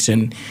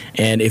 Washington.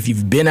 And if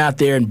you've been out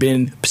there and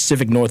been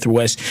Pacific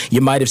Northwest,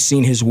 you might have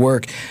seen his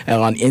work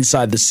on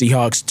Inside the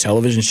Seahawks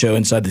television show,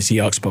 Inside the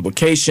Seahawks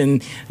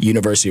publication,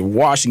 University of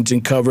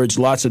Washington coverage,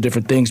 lots of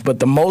different things.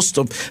 But the most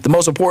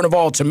important of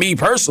all to me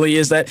personally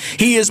is that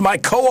he is my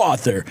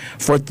co-author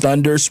for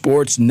Thunder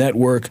Sports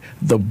Network,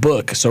 the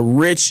book. So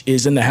Rich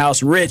is in the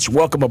house. Rich,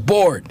 welcome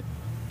aboard.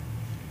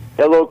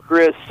 Hello,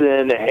 Chris,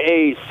 and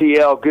hey,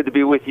 CL, good to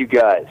be with you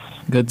guys.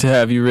 Good to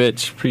have you,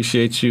 Rich.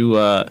 Appreciate you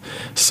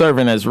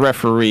serving as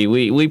referee.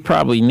 We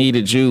probably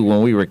needed you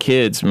when we were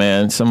kids,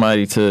 man.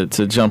 Somebody to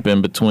jump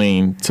in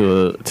between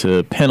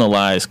to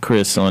penalize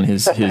Chris on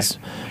his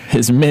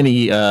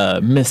many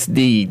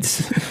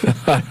misdeeds.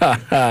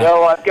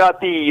 No, I've got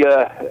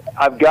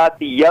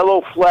the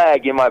yellow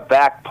flag in my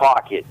back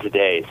pocket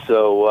today,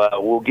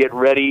 so we'll get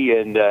ready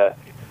and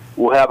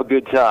we'll have a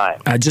good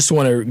time. I just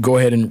want to go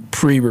ahead and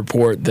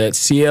pre-report that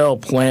CL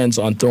plans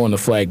on throwing the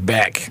flag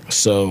back.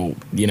 So,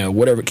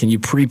 whatever. Can you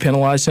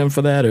pre-penalize him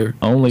for that? Or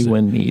only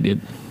when needed?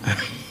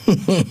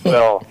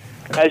 Well,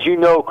 as you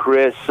know,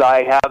 Chris,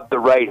 I have the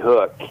right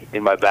hook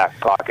in my back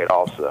pocket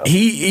also.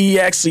 He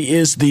actually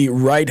is the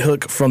right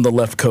hook from the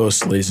left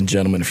coast, ladies and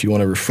gentlemen, if you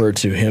want to refer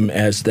to him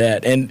as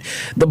that. And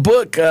the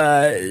book,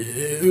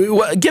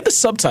 get the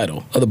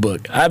subtitle of the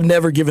book. I've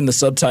never given the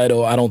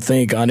subtitle, I don't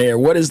think, on air.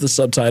 What is the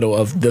subtitle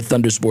of the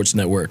Thunder Sports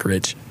Network,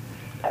 Rich?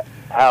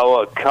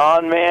 How a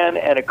con man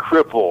and a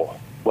cripple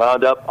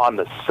wound up on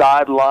the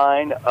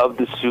sideline of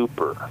the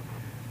Super.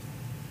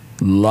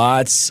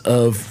 Lots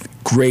of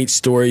great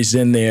stories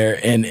in there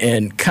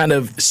and kind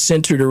of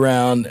centered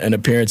around an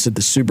appearance at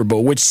the Super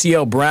Bowl, which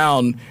C.L.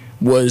 Brown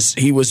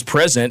he was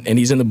present, and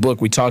he's in the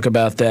book. We talk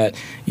about that,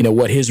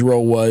 what his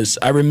role was.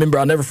 I remember,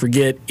 I'll never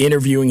forget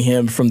interviewing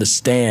him from the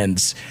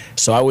stands.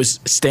 So I was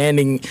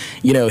standing,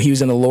 he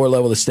was in the lower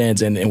level of the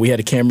stands, and we had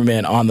a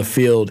cameraman on the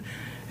field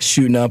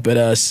shooting up at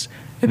us.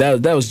 And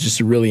that was just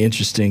a really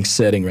interesting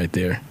setting right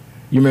there.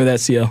 You remember that,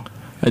 CL?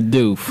 I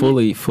do.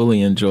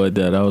 Fully enjoyed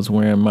that. I was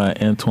wearing my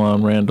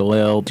Antoine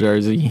Randall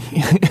jersey,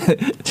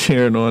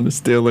 cheering on the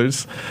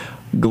Steelers.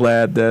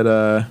 Glad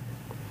that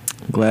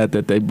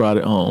they brought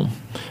it home.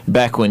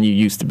 Back when you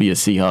used to be a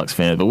Seahawks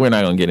fan, but we're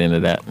not going to get into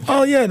that.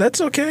 Oh, yeah,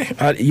 that's okay.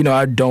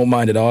 I don't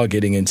mind at all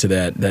getting into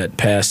that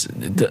pass,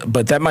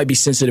 but that might be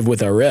sensitive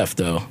with our ref,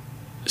 though.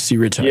 See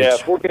Rich Hutch. Yeah,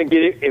 if we're going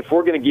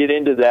to get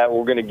into that,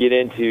 we're going to get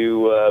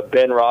into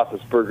Ben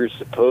Roethlisberger's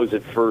supposed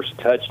first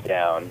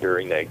touchdown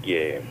during that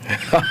game.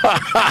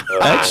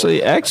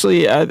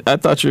 Actually, I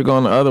thought you were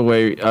going the other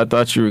way. I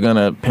thought you were going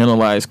to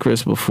penalize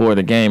Chris before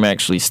the game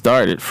actually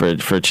started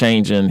for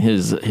changing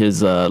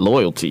his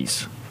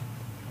loyalties.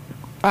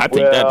 I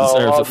think that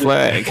deserves a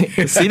flag.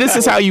 See, this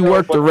is how you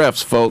work the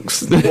refs,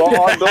 folks.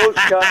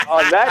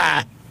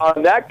 Well,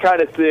 on that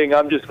kind of thing,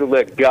 I'm just going to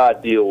let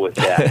God deal with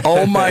that.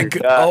 Oh, my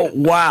God. Oh,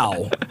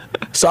 wow.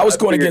 So I was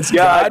going against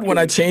God when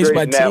I changed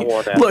my team.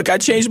 Look, I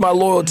changed my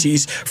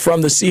loyalties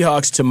from the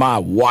Seahawks to my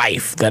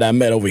wife that I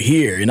met over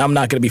here, and I'm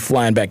not going to be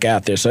flying back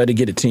out there. So I had to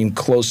get a team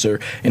closer,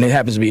 and it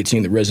happens to be a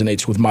team that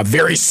resonates with my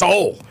very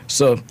soul.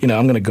 So, I'm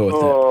going to go with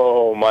that.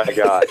 Oh, my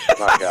gosh.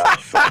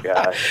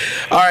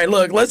 All right,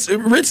 look, let's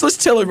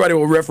tell everybody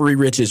what Referee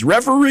Rich is.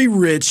 Referee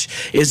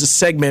Rich is a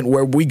segment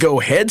where we go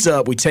heads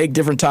up. We take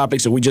different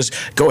topics, and we just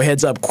go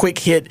heads up, quick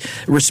hit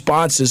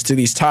responses to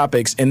these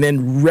topics, and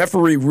then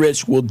Referee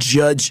Rich will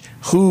judge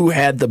who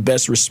had the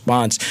best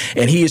response.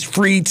 And he is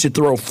free to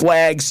throw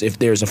flags. If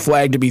there's a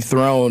flag to be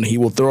thrown, he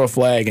will throw a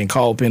flag and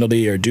call a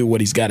penalty or do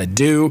what he's got to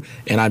do.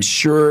 And I'm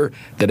sure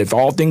that if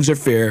all things are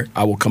fair,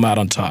 I will come out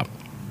on top.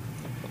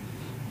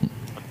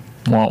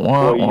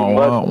 Well,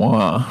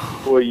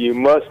 you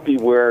must be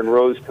wearing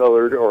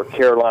rose-colored or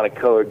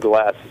Carolina-colored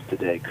glasses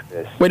today,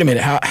 Chris. Wait a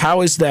minute.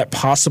 How is that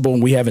possible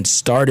and we haven't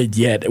started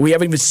yet? We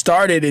haven't even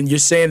started, and you're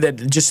saying that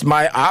just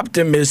my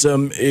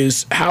optimism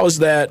is – how is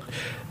that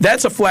 –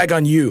 that's a flag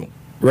on you,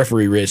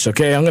 Referee Rich,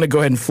 okay? I'm going to go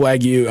ahead and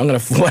flag you. I'm going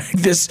to flag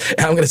this.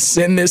 I'm going to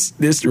send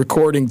this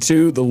recording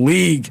to the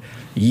league.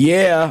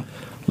 Yeah.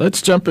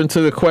 Let's jump into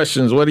the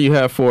questions. What do you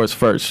have for us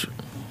first,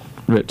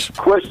 Rich?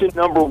 Question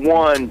number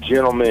 1,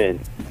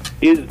 gentlemen.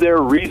 Is there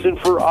reason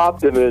for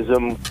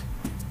optimism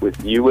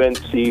with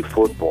UNC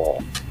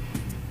football?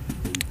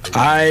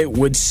 I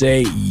would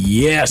say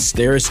yes.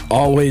 There is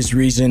always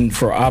reason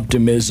for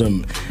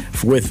optimism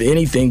with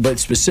anything, but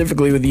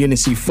specifically with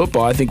UNC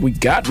football, I think we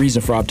got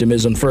reason for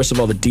optimism. First of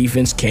all, the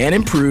defense can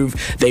improve.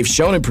 They've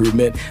shown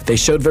improvement. They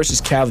showed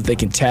versus Cal that they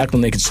can tackle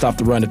and they can stop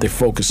the run if they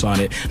focus on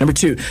it. Number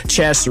 2,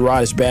 Chaz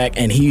Surratt is back,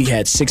 and he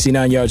had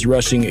 69 yards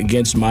rushing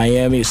against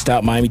Miami, a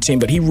stout Miami team,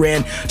 but he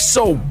ran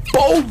so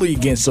boldly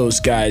against those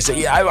guys.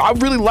 I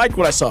really liked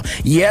what I saw.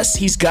 Yes,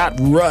 he's got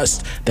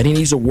rust that he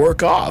needs to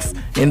work off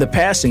in the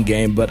passing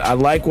game, but I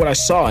like what I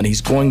saw, and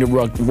he's going to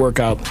work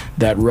out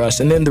that rust.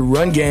 And then the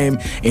run game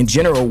in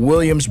general,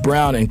 Williams,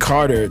 Brown, and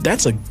Carter,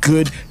 that's a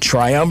good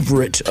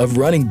triumvirate of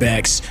running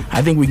backs.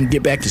 I think we can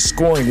get back to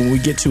scoring when we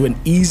get to an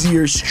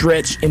easier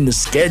stretch in the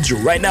schedule.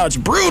 Right now, it's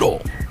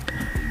brutal.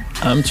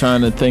 I'm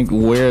trying to think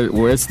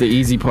where's the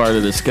easy part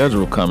of the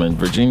schedule coming.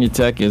 Virginia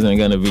Tech isn't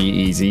going to be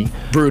easy.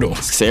 Brutal.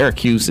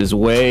 Syracuse is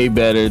way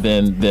better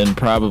than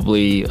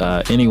probably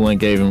anyone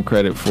gave him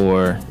credit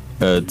for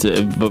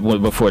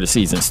before the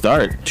season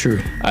started.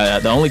 True.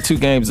 The only 2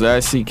 games that I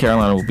see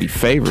Carolina will be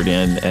favored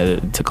in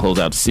to close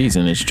out the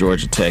season is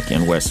Georgia Tech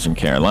and Western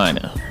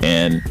Carolina.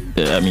 And,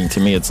 to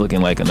me, it's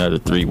looking like another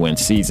 3-win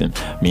season.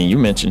 You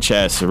mentioned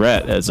Chaz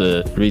Surratt as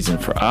a reason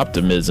for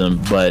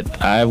optimism,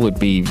 but I'd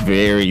be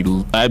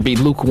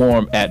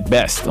lukewarm at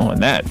best on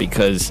that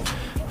because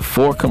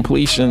 4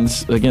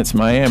 completions against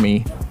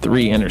Miami,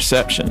 3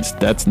 interceptions.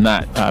 That's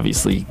not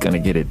obviously going to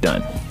get it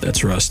done.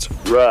 That's rust.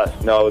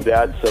 No,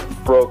 that's a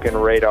broken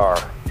radar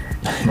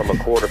from a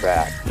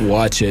quarterback.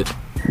 Watch it.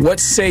 What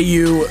say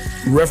you,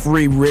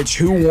 Referee Rich?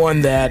 Who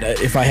won that?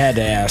 If I had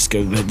to ask,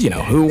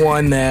 who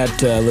won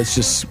that? Let's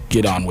just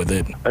get on with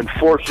it.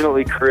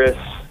 Unfortunately, Chris,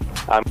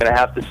 I'm going to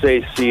have to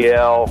say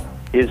CL.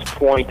 His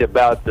point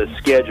about the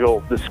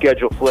schedule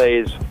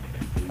plays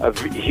a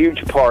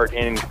huge part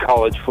in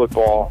college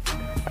football.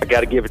 I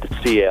got to give it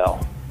to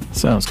CL.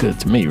 Sounds good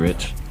to me,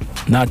 Rich.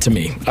 Not to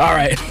me. All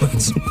right,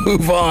 let's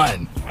move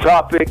on.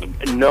 Topic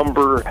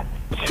number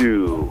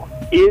 2.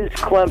 Is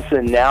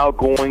Clemson now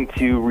going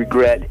to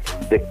regret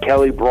the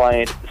Kelly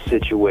Bryant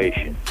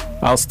situation?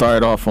 I'll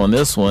start off on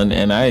this one,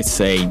 and I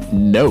say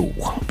no,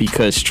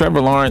 because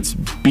Trevor Lawrence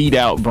beat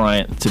out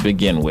Bryant to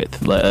begin with.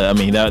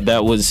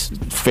 That was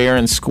fair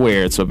and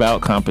square. It's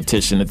about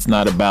competition. It's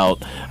not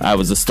about I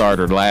was a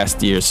starter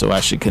last year, so I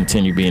should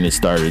continue being a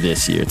starter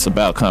this year. It's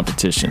about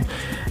competition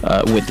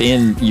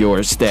within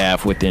your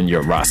staff, within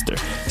your roster.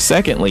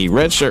 Secondly,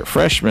 redshirt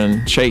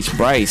freshman Chase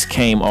Bryce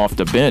came off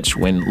the bench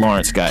when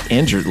Lawrence got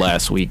injured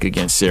last week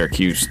against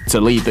Syracuse to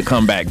lead the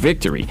comeback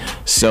victory.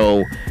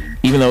 So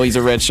even though he's a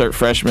redshirt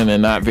freshman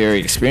and not very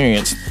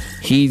experienced,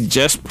 he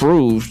just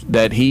proved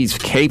that he's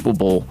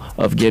capable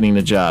of getting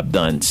the job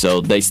done. So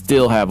they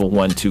still have a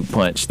 1-2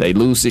 punch. They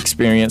lose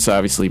experience,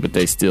 obviously, but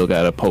they still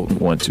got a potent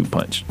 1-2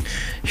 punch.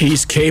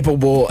 He's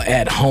capable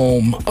at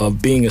home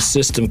of being a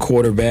system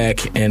quarterback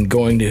and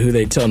going to who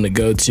they tell him to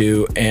go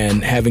to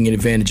and having an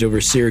advantage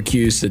over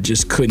Syracuse that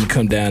just couldn't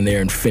come down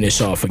there and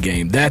finish off a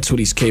game. That's what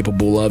he's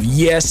capable of.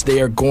 Yes,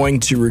 they are going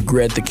to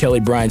regret the Kelly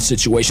Bryant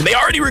situation. They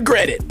already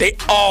regret it. They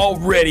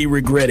already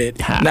regret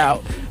it. How?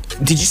 Now,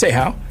 did you say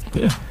how?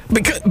 Yeah.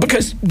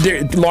 Because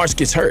Lawrence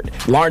gets hurt.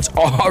 Lawrence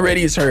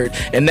already is hurt,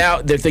 and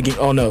now they're thinking,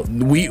 oh no,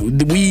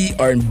 we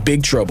are in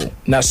big trouble.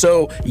 Now,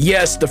 so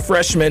yes, the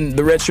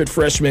redshirt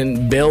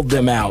freshman bailed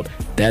them out.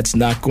 That's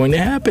not going to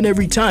happen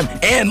every time.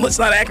 And let's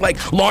not act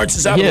like Lawrence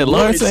is out of the woods.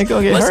 Lawrence ain't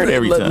going to get hurt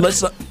every time.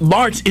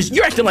 Lawrence,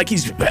 you're acting like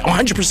he's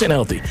 100%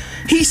 healthy.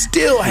 He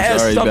still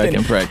has already something. back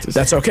in practice.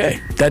 That's okay.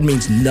 That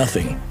means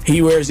nothing.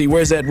 He wears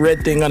that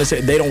red thing on his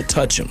head. They don't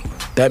touch him.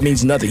 That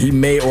means nothing. He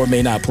may or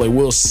may not play.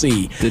 We'll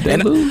see. Did they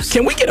lose?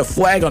 Can we get a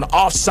flag on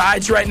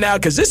offsides right now?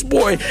 Because this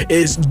boy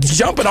is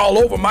jumping all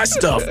over my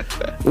stuff.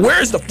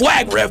 Where's the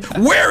flag, ref?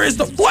 Where is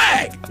the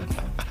flag?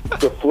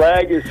 The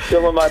flag is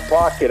still in my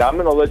pocket. I'm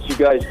going to let you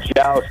guys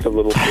joust a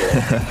little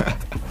bit.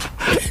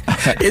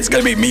 It's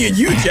going to be me and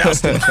you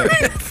jousting.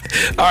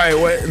 All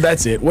right,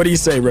 that's it. What do you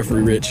say,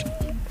 Referee Rich?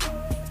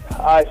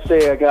 I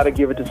say I got to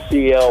give it to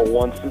CL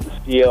once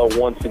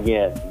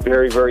again.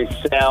 Very, very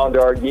sound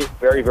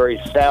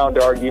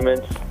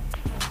arguments,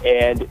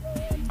 and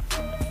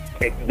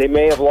they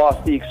may have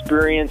lost the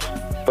experience,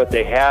 but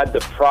they had the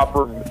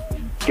proper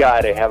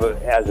guy to have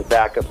as a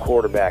backup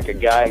quarterback, a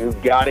guy who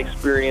got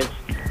experience,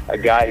 a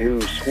guy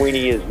who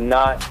Sweeney is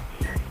not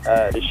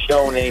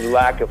shown any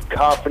lack of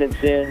confidence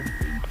in.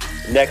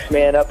 Next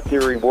man up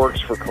theory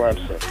works for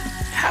Clemson.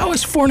 How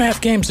is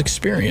 4.5 games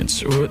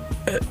experience?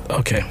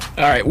 Okay.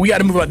 All right, we got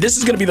to move on. This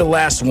is going to be the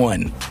last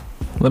one.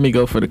 Let me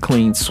go for the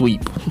clean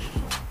sweep.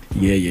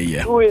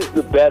 Yeah. Who is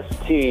the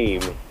best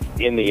team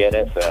in the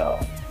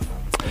NFL?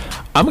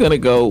 I'm going to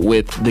go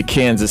with the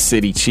Kansas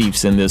City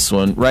Chiefs in this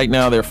one. Right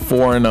now, they're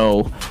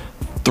 4-0.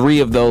 3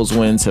 of those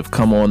wins have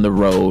come on the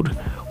road.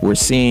 We're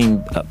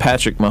seeing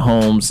Patrick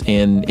Mahomes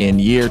in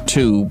year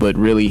 2, but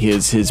really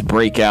his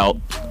breakout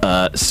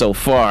so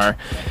far.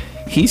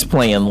 He's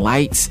playing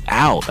lights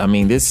out. I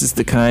mean, this is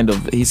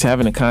he's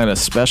having a kind of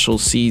special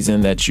season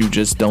that you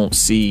just don't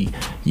see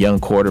young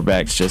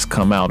quarterbacks just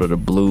come out of the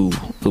blue,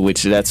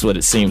 which that's what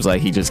it seems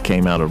like he just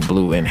came out of the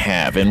blue and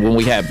have. And when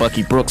we had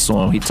Bucky Brooks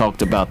on, he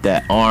talked about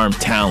that arm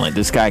talent.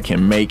 This guy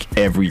can make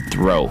every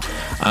throw.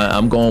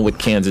 I'm going with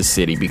Kansas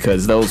City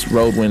because those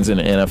road wins in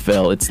the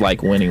NFL, it's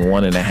like winning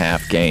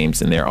 1.5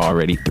 games, and they're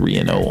already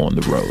 3-0 on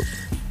the road.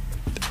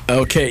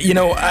 Okay,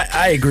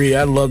 I agree.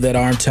 I love that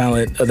arm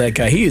talent of that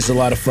guy. He is a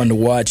lot of fun to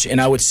watch. And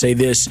I would say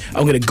this.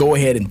 I'm going to go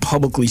ahead and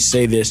publicly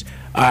say this.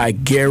 I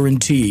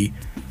guarantee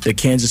that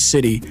Kansas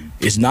City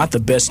is not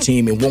the best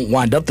team and won't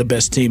wind up the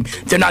best team.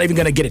 They're not even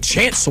going to get a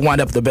chance to wind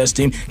up the best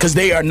team because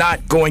they are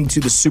not going to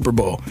the Super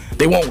Bowl.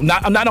 They won't.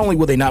 Not only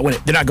will they not win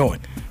it, they're not going.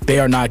 They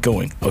are not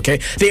going, okay?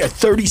 They are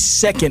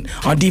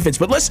 32nd on defense.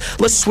 But let's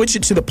switch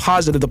it to the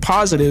positive. The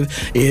positive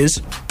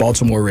is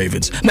Baltimore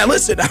Ravens. Now,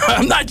 listen,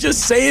 I'm not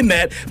just saying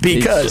that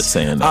because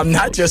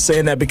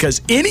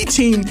any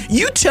team,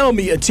 you tell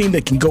me a team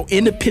that can go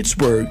into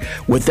Pittsburgh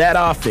with that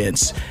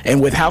offense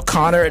and with how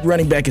Connor at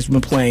running back has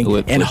been playing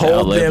and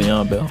hold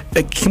them.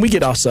 Can we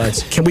get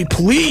offsides? Can we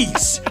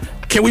please?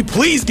 Can we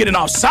please get an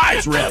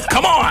offsides, ref?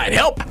 Come on,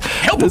 help a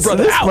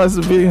brother out. This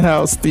must be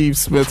how Steve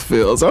Smith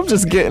feels. I'm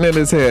just getting in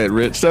his head,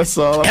 Rich. That's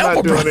all. I'm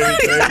not doing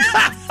anything.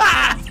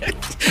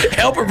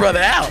 Help a brother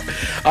out.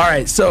 All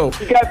right, so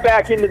he got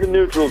back into the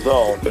neutral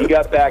zone. He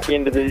got back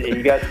out of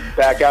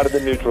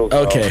the neutral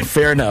zone. Okay,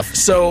 fair enough.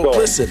 So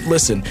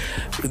listen.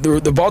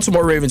 The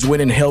Baltimore Ravens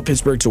went and held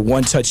Pittsburgh to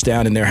 1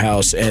 touchdown in their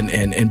house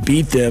and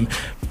beat them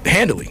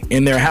handily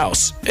in their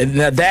house. And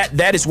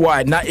that is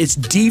why it's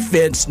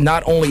defense,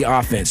 not only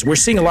offense. We're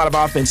seeing a lot of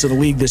offense in the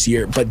league this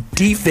year, but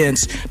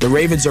defense, the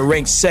Ravens are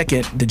ranked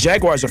 2nd. The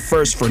Jaguars are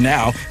 1st for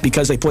now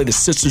because they play the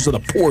Sisters of the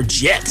Poor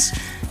Jets,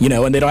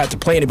 and they don't have to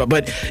play anybody.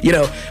 But,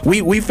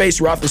 we faced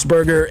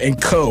Roethlisberger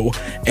and co.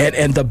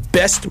 and the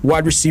best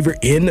wide receiver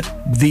in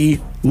the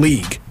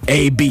league,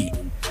 AB.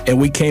 And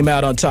we came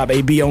out on top.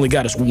 AB only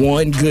got us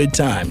 1 good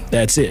time.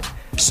 That's it.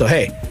 So,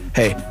 hey,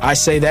 I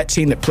say that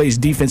team that plays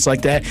defense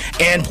like that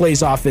and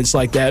plays offense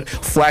like that,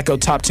 Flacco,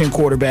 top 10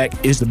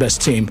 quarterback, is the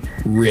best team.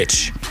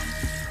 Rich.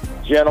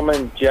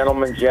 Gentlemen,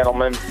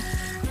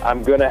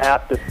 I'm going to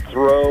have to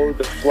throw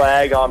the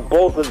flag on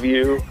both of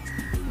you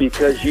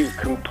because you've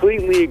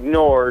completely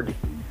ignored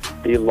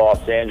the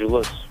Los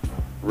Angeles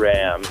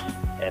Rams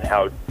And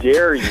how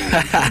dare you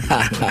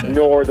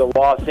ignore the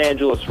Los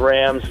Angeles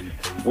Rams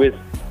with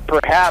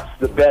perhaps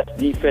the best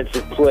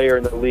defensive player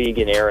in the league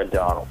in Aaron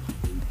Donald.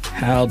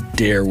 How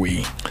dare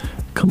we?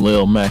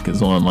 Khalil Mack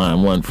is on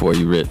line one for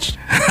you, Rich.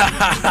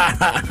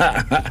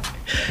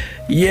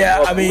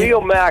 Yeah, I mean,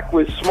 Khalil Mack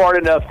was smart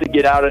enough to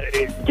get out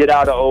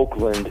of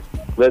Oakland.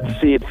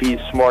 Let's see if he's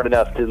smart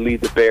enough to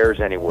lead the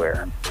Bears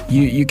anywhere.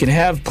 you can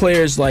have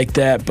players like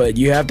that, but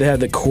you have to have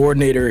the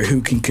coordinator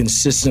who can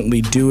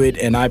consistently do it.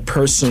 And I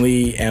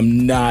personally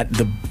am not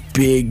the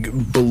big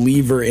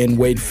believer in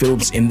Wade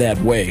Phillips in that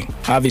way.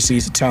 Obviously,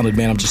 he's a talented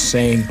man. I'm just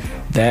saying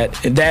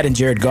that and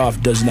Jared Goff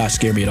does not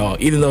scare me at all.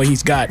 Even though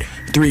he's got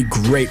 3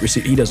 great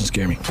receivers, he doesn't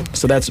scare me.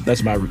 So that's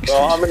my excuse.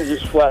 Well, I'm gonna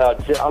just flat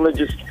out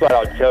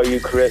tell you,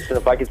 Chris. And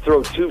if I could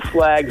throw 2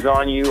 flags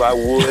on you, I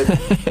would.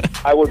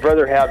 I would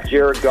rather have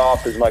Jared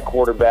Goff as my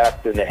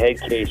quarterback than the head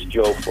case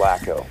Joe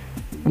Flacco.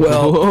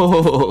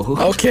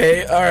 Well,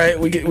 okay, all right,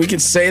 we can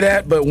say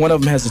that, but one of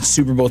them has a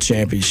Super Bowl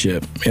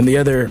championship, and the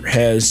other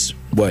has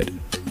what?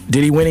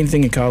 Did he win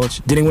anything in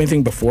college? Did he win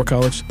anything before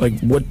college? Like,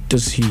 what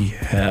does he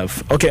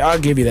have? Okay, I'll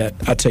give you that.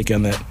 I'll take you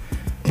on that.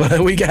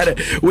 But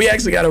we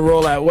actually gotta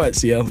roll out what,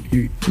 CL?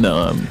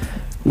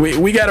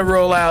 We got to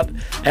roll out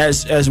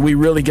as we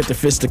really get the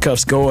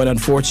fisticuffs going.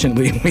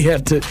 Unfortunately, we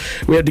have to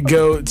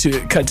go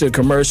to cut to a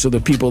commercial. The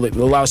people that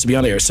allow us to be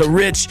on the air. So,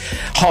 Rich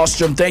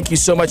Hallstrom, thank you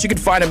so much. You can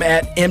find him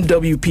at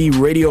MWP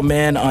Radio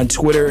Man on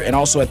Twitter and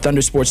also at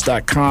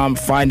Thundersports.com.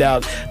 Find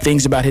out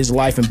things about his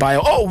life and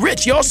bio. Oh,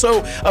 Rich, he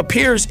also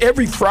appears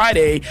every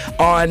Friday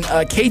on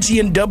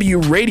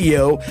KGNW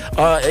Radio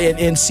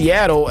in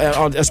Seattle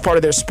as part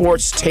of their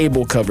sports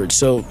table coverage.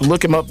 So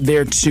look him up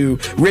there too.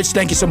 Rich,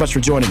 thank you so much for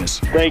joining us.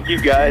 Thank you,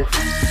 guys.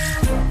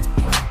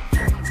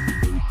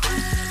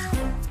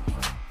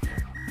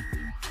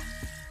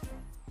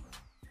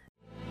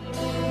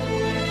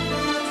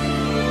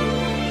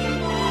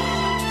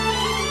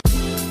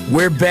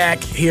 We're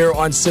back here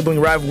on Sibling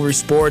Rivalry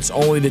Sports,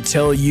 only to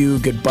tell you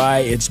goodbye.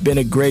 It's been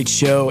a great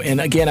show. And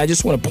again, I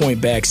just want to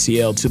point back,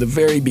 CL, to the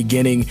very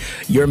beginning,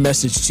 your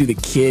message to the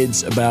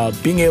kids about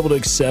being able to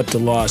accept a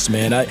loss,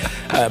 man.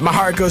 My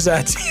heart goes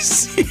out to you,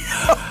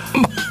 CL.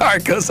 My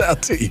heart goes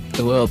out to you.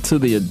 Well, to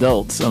the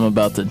adults, I'm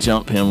about to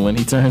jump him when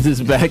he turns his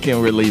back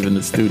and we're leaving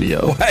the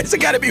studio. Why has it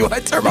got to be when I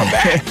turn my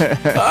back?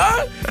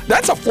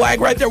 That's a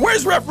flag right there.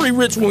 Where's Referee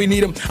Rich when we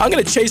need him? I'm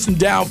going to chase him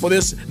down for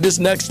this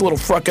next little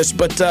fracas.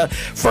 But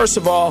first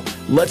of all,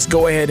 let's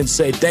go ahead and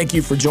say thank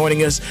you for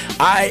joining us.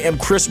 I am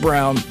Chris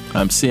Brown.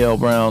 I'm CL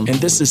Brown. And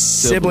this is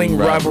Sibling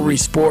Rivalry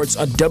Sports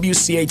on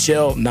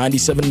WCHL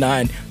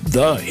 97.9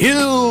 The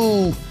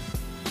Hill.